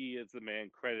Dracula, and he is the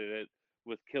man credited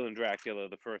with killing Dracula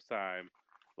the first time,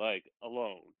 like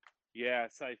alone. Yeah,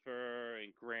 Cipher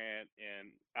and Grant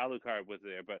and Alucard was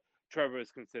there, but Trevor is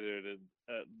considered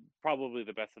probably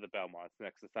the best of the Belmonts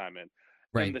next to Simon. In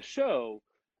Right. the show,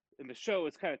 in the show,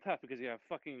 it's kind of tough because you have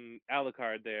fucking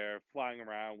Alucard there flying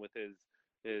around with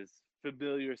his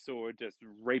familiar sword, just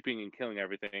raping and killing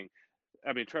everything.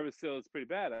 I mean, Trevor still is pretty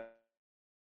bad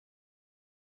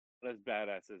as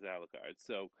badass as Alucard.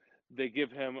 So they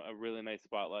give him a really nice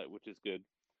spotlight, which is good.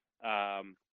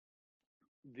 Um,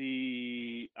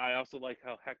 the I also like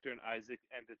how Hector and Isaac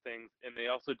ended things, and they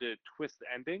also did a twist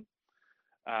ending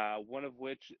One of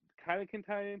which kind of can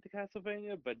tie into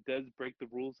Castlevania, but does break the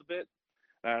rules a bit.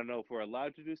 I don't know if we're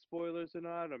allowed to do spoilers or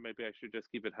not, or maybe I should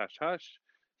just keep it hush hush.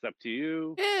 It's up to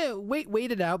you.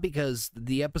 Wait it out because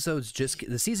the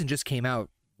season just came out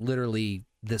literally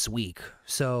this week.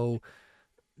 So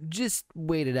just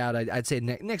wait it out. I'd say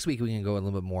next week we can go a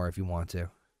little bit more if you want to.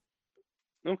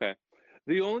 Okay.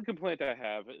 The only complaint I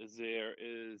have is there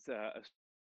is a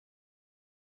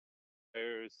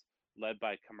players led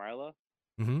by Kamala,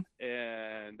 Mm-hmm.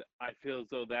 and I feel as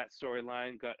though that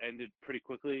storyline got ended pretty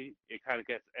quickly. It kind of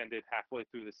gets ended halfway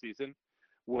through the season,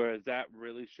 whereas that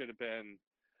really should have been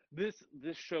this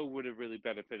show would have really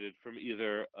benefited from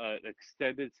either an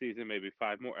extended season, maybe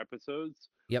 5 more episodes,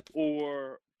 Yep.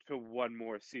 or to one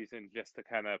more season just to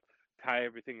kind of tie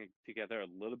everything together a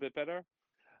little bit better.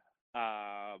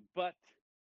 But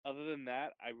other than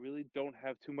that, I really don't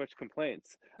have too much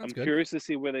complaints. That's I'm good. curious to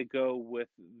see where they go with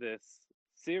this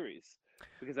series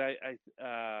because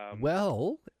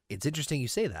Well, it's interesting you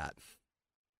say that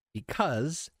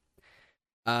because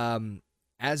um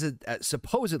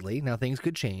supposedly now things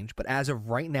could change, but as of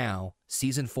right now,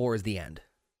 season 4 is the end.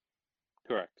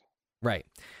 correct. Right.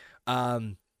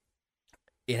 Um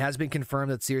it has been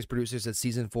confirmed that series producers said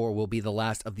season 4 will be the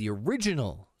last of the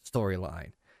original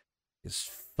storyline. Is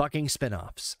fucking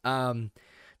spin-offs.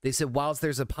 They said whilst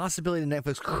there's a possibility that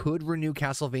Netflix could renew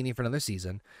Castlevania for another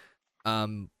season,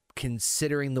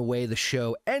 considering the way the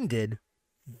show ended,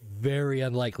 very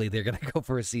unlikely they're going to go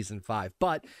for a season 5.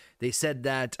 But they said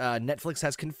that Netflix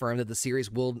has confirmed that the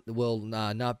series will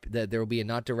not that there will be a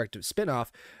not direct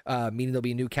spin-off, meaning there'll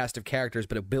be a new cast of characters,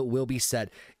 but it will be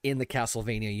set in the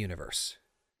Castlevania universe.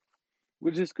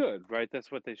 Which is good, right?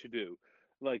 That's what they should do.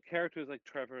 Like characters like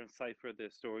Trevor and Cypher,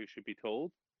 their story should be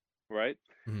told, right?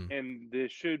 Mhm. And there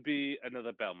should be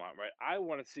another Belmont, right? I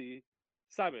want to see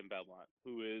Simon Belmont,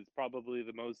 who is probably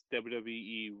the most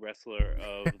WWE wrestler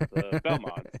of the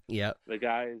Belmonts. Yep. The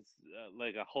guy's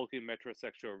like a hulking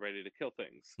metrosexual ready to kill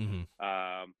things.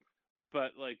 Mhm.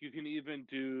 But like you can even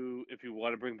do if you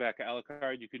want to bring back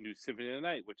Alucard, you can do Symphony of the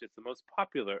Night, which is the most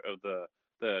popular of the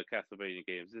Castlevania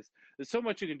games. There's so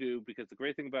much you can do because the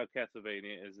great thing about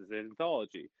Castlevania is an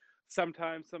anthology.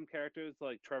 Sometimes some characters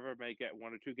like Trevor may get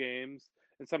 1 or 2 games,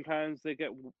 and sometimes they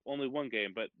get only 1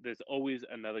 game. But there's always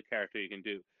another character you can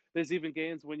do. There's even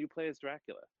games when you play as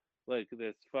Dracula. Like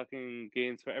there's fucking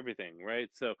games for everything, right?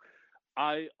 So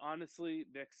I honestly,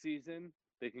 next season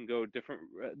they can go different,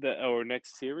 or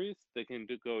next series they can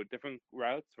go different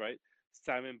routes, right?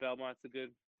 Simon Belmont's a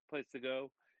good place to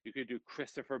go. You could do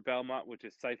Christopher Belmont, which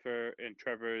is Cypher and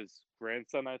Trevor's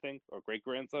grandson, I think, or great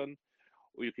grandson.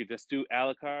 Or you could just do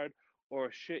Alucard, or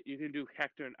shit, you can do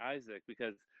Hector and Isaac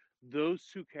because those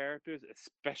 2 characters,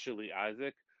 especially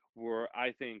Isaac, were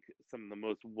I think some of the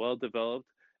most well developed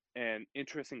and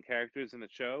interesting characters in the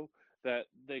show that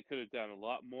they could have done a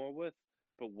lot more with,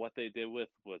 but what they did with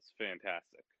was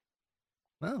fantastic.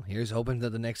 Well, here's hoping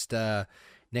that the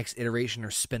next iteration or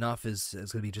spin-off is going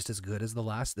to be just as good as the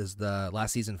last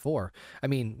season 4. I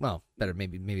mean, well, better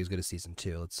maybe as good as season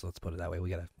 2. Let's put it that way.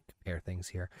 We got to compare things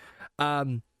here.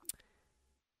 Now,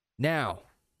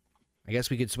 I guess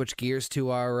we could switch gears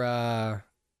to our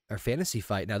fantasy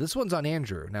fight. Now, this one's on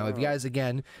Andrew. Now, if you guys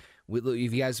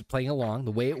if you guys are playing along,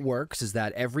 the way it works is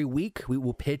that every week we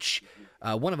will pitch.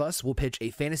 One of us will pitch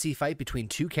a fantasy fight between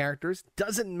 2 characters.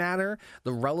 Doesn't matter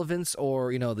the relevance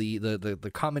or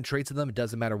the common traits of them. It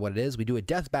doesn't matter what it is. We do a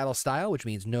death battle style, which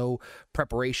means no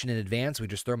preparation in advance. We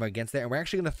just throw them against that, and we're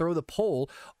actually going to throw the poll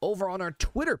over on our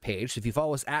Twitter page. So if you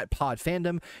follow us at Pod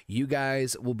Fandom, you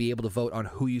guys will be able to vote on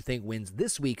who you think wins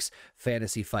this week's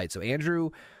fantasy fight. So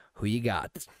Andrew, who you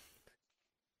got?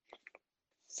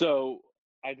 So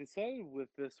I decided with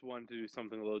this one to do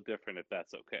something a little different, if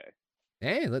that's okay.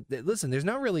 Hey, listen. There's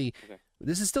not really. Okay.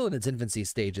 This is still in its infancy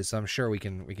stages, so I'm sure we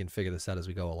can figure this out as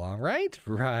we go along. Right?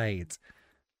 Right.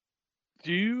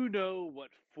 Do you know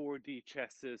what 4D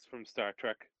chess is from Star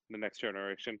Trek: The Next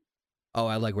Generation? Oh,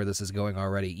 I like where this is going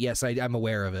already. Yes, I'm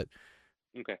aware of it.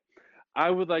 Okay.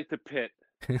 I would like to pit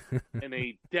in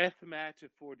a death match of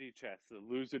 4D chess. The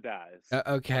loser dies.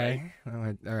 Okay.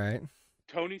 Right? All right.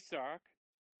 Tony Stark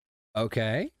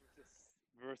Okay.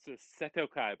 versus Seto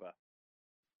Kaiba.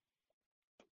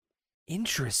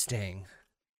 Interesting.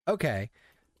 Okay.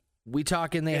 We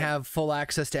talking they Yeah. have full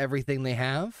access to everything they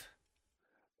have?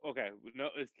 Okay, no,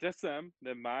 it's just them.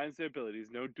 Their minds, their abilities.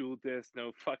 No dual disc,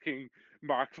 no fucking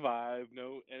Mark V,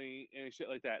 no any shit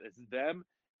like that. It's them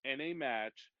in a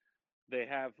match. They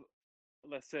have,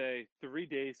 let's say, 3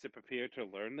 days to prepare to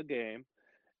learn the game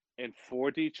in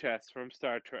 4D chess from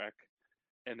Star Trek,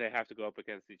 and they have to go up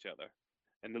against each other.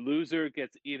 and the loser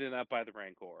gets eaten up by the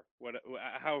Rancor.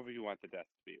 However you want the death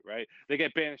to be, right? They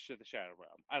get banished to the Shadow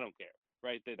Realm. I don't care,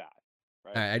 right? They die,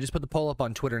 right? All right, I just put the poll up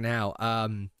on Twitter now.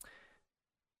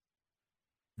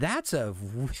 That's a.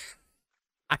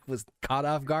 I was caught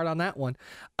off guard on that one.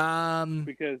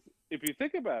 Because if you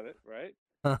think about it, right?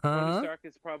 Tony Stark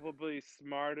is probably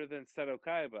smarter than Seto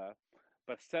Kaiba,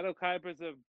 but Seto Kaiba's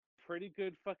a pretty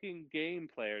good fucking game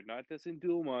player, not just in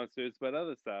Duel Monsters, but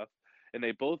other stuff. And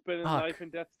they both been in life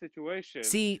and death situations.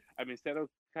 See, I mean, Seto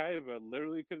Kaiba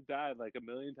literally could have died like a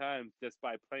million times just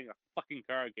by playing a fucking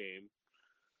card game.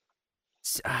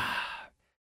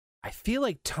 I feel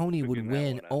like Tony would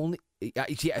win only.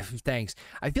 Yeah, thanks.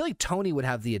 I feel like Tony would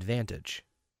have the advantage.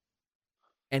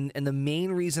 And the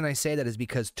main reason I say that is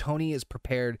because Tony is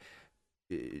prepared.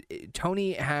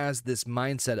 Tony has this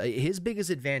mindset. His biggest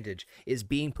advantage is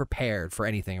being prepared for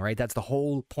anything, right? That's the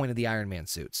whole point of the Iron Man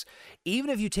suits. Even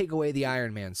if you take away the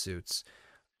Iron Man suits,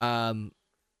 I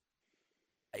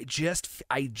just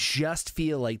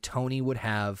feel like Tony would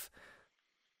have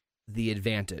the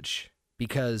advantage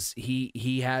because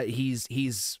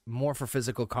he's more for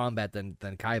physical combat than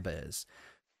Kaiba is.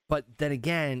 But then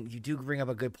again, you do bring up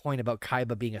a good point about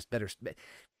Kaiba being a better.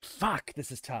 Fuck, this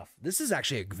is tough. This is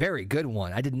actually a very good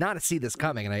one. I did not see this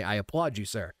coming, and I applaud you,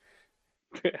 sir.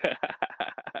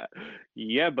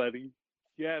 Yeah, buddy.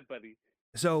 Yeah, buddy.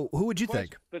 So, who would you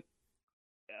think? But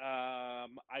I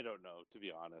don't know, to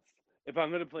be honest. If I'm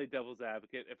going to play devil's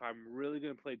advocate, if I'm really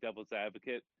going to play devil's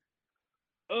advocate,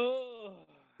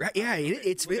 right? Yeah,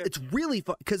 it's really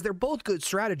fun because they're both good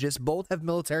strategists. Both have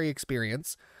military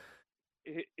experience.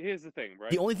 Here's the thing,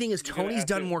 right? The only thing is Tony's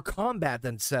done more combat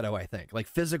than Seto, I think. Like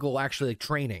physical, actually, like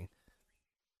training.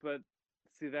 But,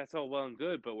 see, that's all well and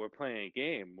good, but we're playing a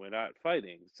game. We're not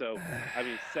fighting. So, I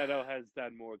mean, Seto has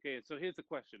done more games. So here's the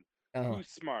question. Who's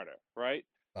smarter, right?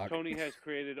 Fuck. Tony has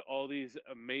created all these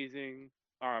amazing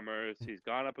armors. He's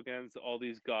gone up against all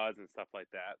these gods and stuff like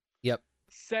that. Yep.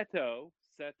 Seto.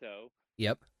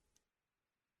 Yep.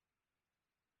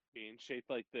 Being shaped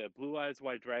like the Blue Eyes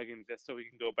White Dragon just so he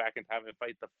can go back in time and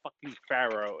fight the fucking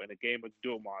Pharaoh in a game of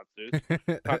Duel Monsters.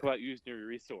 Talk about using your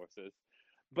resources.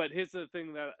 But here's the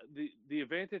thing that the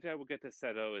advantage I will get to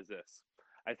Seto is this.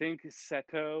 I think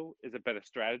Seto is a better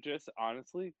strategist,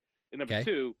 honestly. And number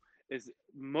two is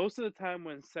most of the time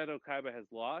when Seto Kaiba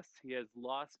has lost, he has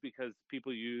lost because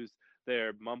people use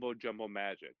their mumbo jumbo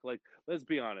magic. Like, let's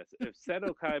be honest. If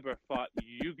Seto Kaiba fought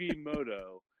Yugi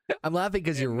Moto, I'm laughing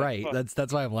because you're right.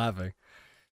 That's why I'm laughing.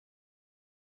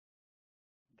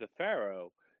 The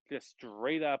Pharaoh just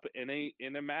straight up in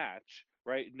a match,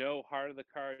 right? No heart of the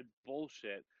card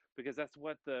bullshit, because that's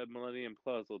what the Millennium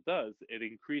Puzzle does. It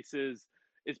increases.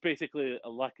 It's basically a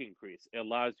luck increase. It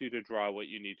allows you to draw what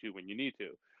you need to when you need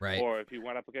to. Right. Or if you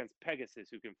went up against Pegasus,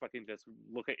 who can fucking just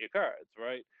look at your cards,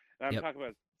 right? And I'm talking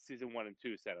about season 1 and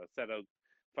 2 Seto. Seto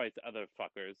fights other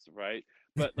fuckers, right?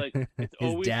 But like it's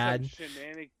always some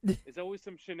it's always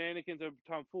some shenanigans or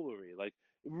tomfoolery. Like,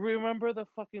 remember the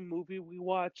fucking movie we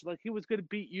watched? Like, he was gonna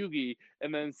beat Yugi,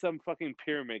 and then some fucking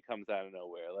pyramid comes out of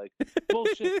nowhere. Like,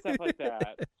 bullshit stuff like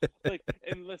that. Like,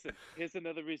 and listen, here's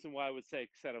another reason why I would say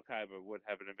Seto Kaiba would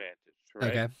have an advantage,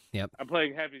 right? Okay. Yep. I'm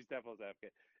playing heavy devil's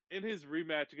advocate. In his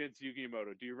rematch against Yugi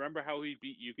Moto, do you remember how he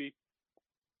beat Yugi?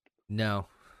 No.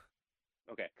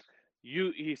 Okay.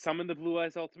 He summoned the Blue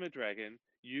Eyes Ultimate Dragon.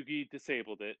 Yugi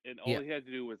disabled it, and all he had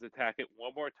to do was attack it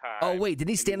one more time. Oh wait, did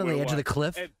he stand on the edge of the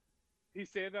cliff? And he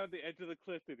stand on the edge of the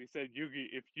cliff, and he said, "Yugi,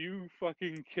 if you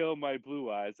fucking kill my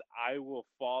Blue Eyes, I will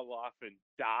fall off and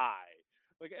die."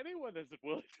 Like, anyone that's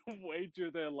willing to wager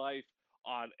their life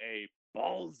on a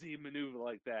ballsy maneuver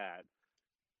like that,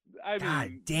 I God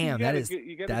mean, damn, that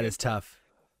is tough.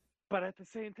 But at the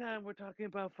same time, we're talking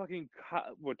about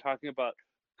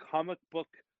comic book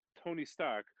Tony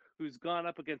Stark, who's gone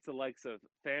up against the likes of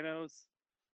Thanos,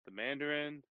 the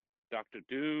Mandarin, Doctor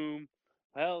Doom.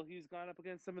 Hell, he's gone up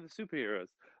against some of the superheroes.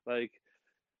 Like,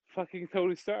 fucking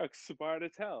Tony Stark, smart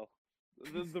as hell.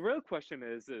 The real question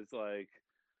is like,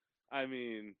 I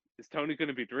mean, is Tony going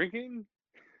to be drinking?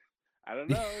 I don't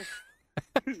know.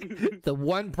 The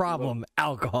one problem,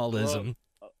 alcoholism.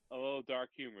 A little dark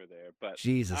humor there, but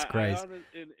Jesus Christ.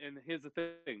 And here's the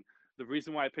thing: the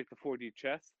reason why I picked the 4D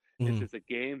chess is it's a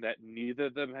game that neither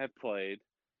of them have played,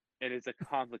 and it's a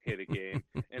complicated game.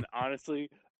 And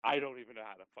honestly, I don't even know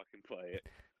how to fucking play it.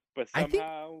 But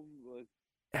somehow,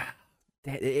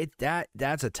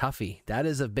 that's a toughie. That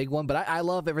is a big one, but I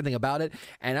love everything about it,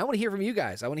 and I want to hear from you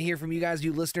guys. I want to hear from you guys,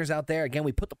 you listeners out there. Again,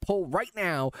 we put the poll right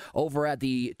now over at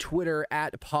the Twitter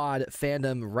at Pod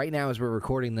Fandom right now as we're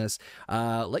recording this.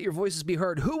 Let your voices be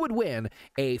heard. Who would win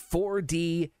a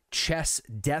 4D chess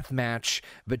death match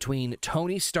between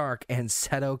Tony Stark and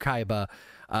Seto Kaiba.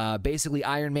 Basically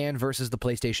Iron Man versus the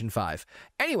PlayStation 5.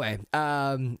 Anyway,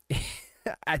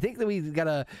 I think that we got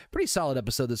a pretty solid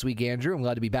episode this week, Andrew. I'm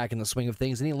glad to be back in the swing of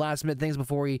things. Any last minute things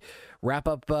before we wrap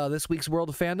up this week's World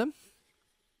of Fandom?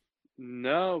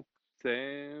 No,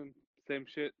 same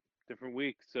shit, different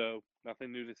week, so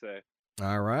nothing new to say.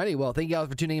 All righty. Well, thank you guys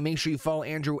for tuning in. Make sure you follow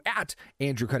Andrew at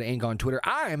Andrew Cutter Inc. on Twitter.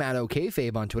 I am at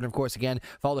OKFabe on Twitter. Of course, again,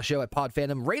 follow the show at Pod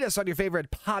Fandom. Rate us on your favorite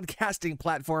podcasting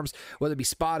platforms, whether it be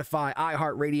Spotify,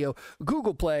 iHeartRadio,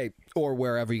 Google Play, or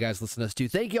wherever you guys listen to us to.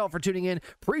 Thank you all for tuning in.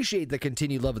 Appreciate the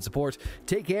continued love and support.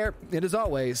 Take care, and as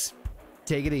always,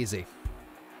 take it easy.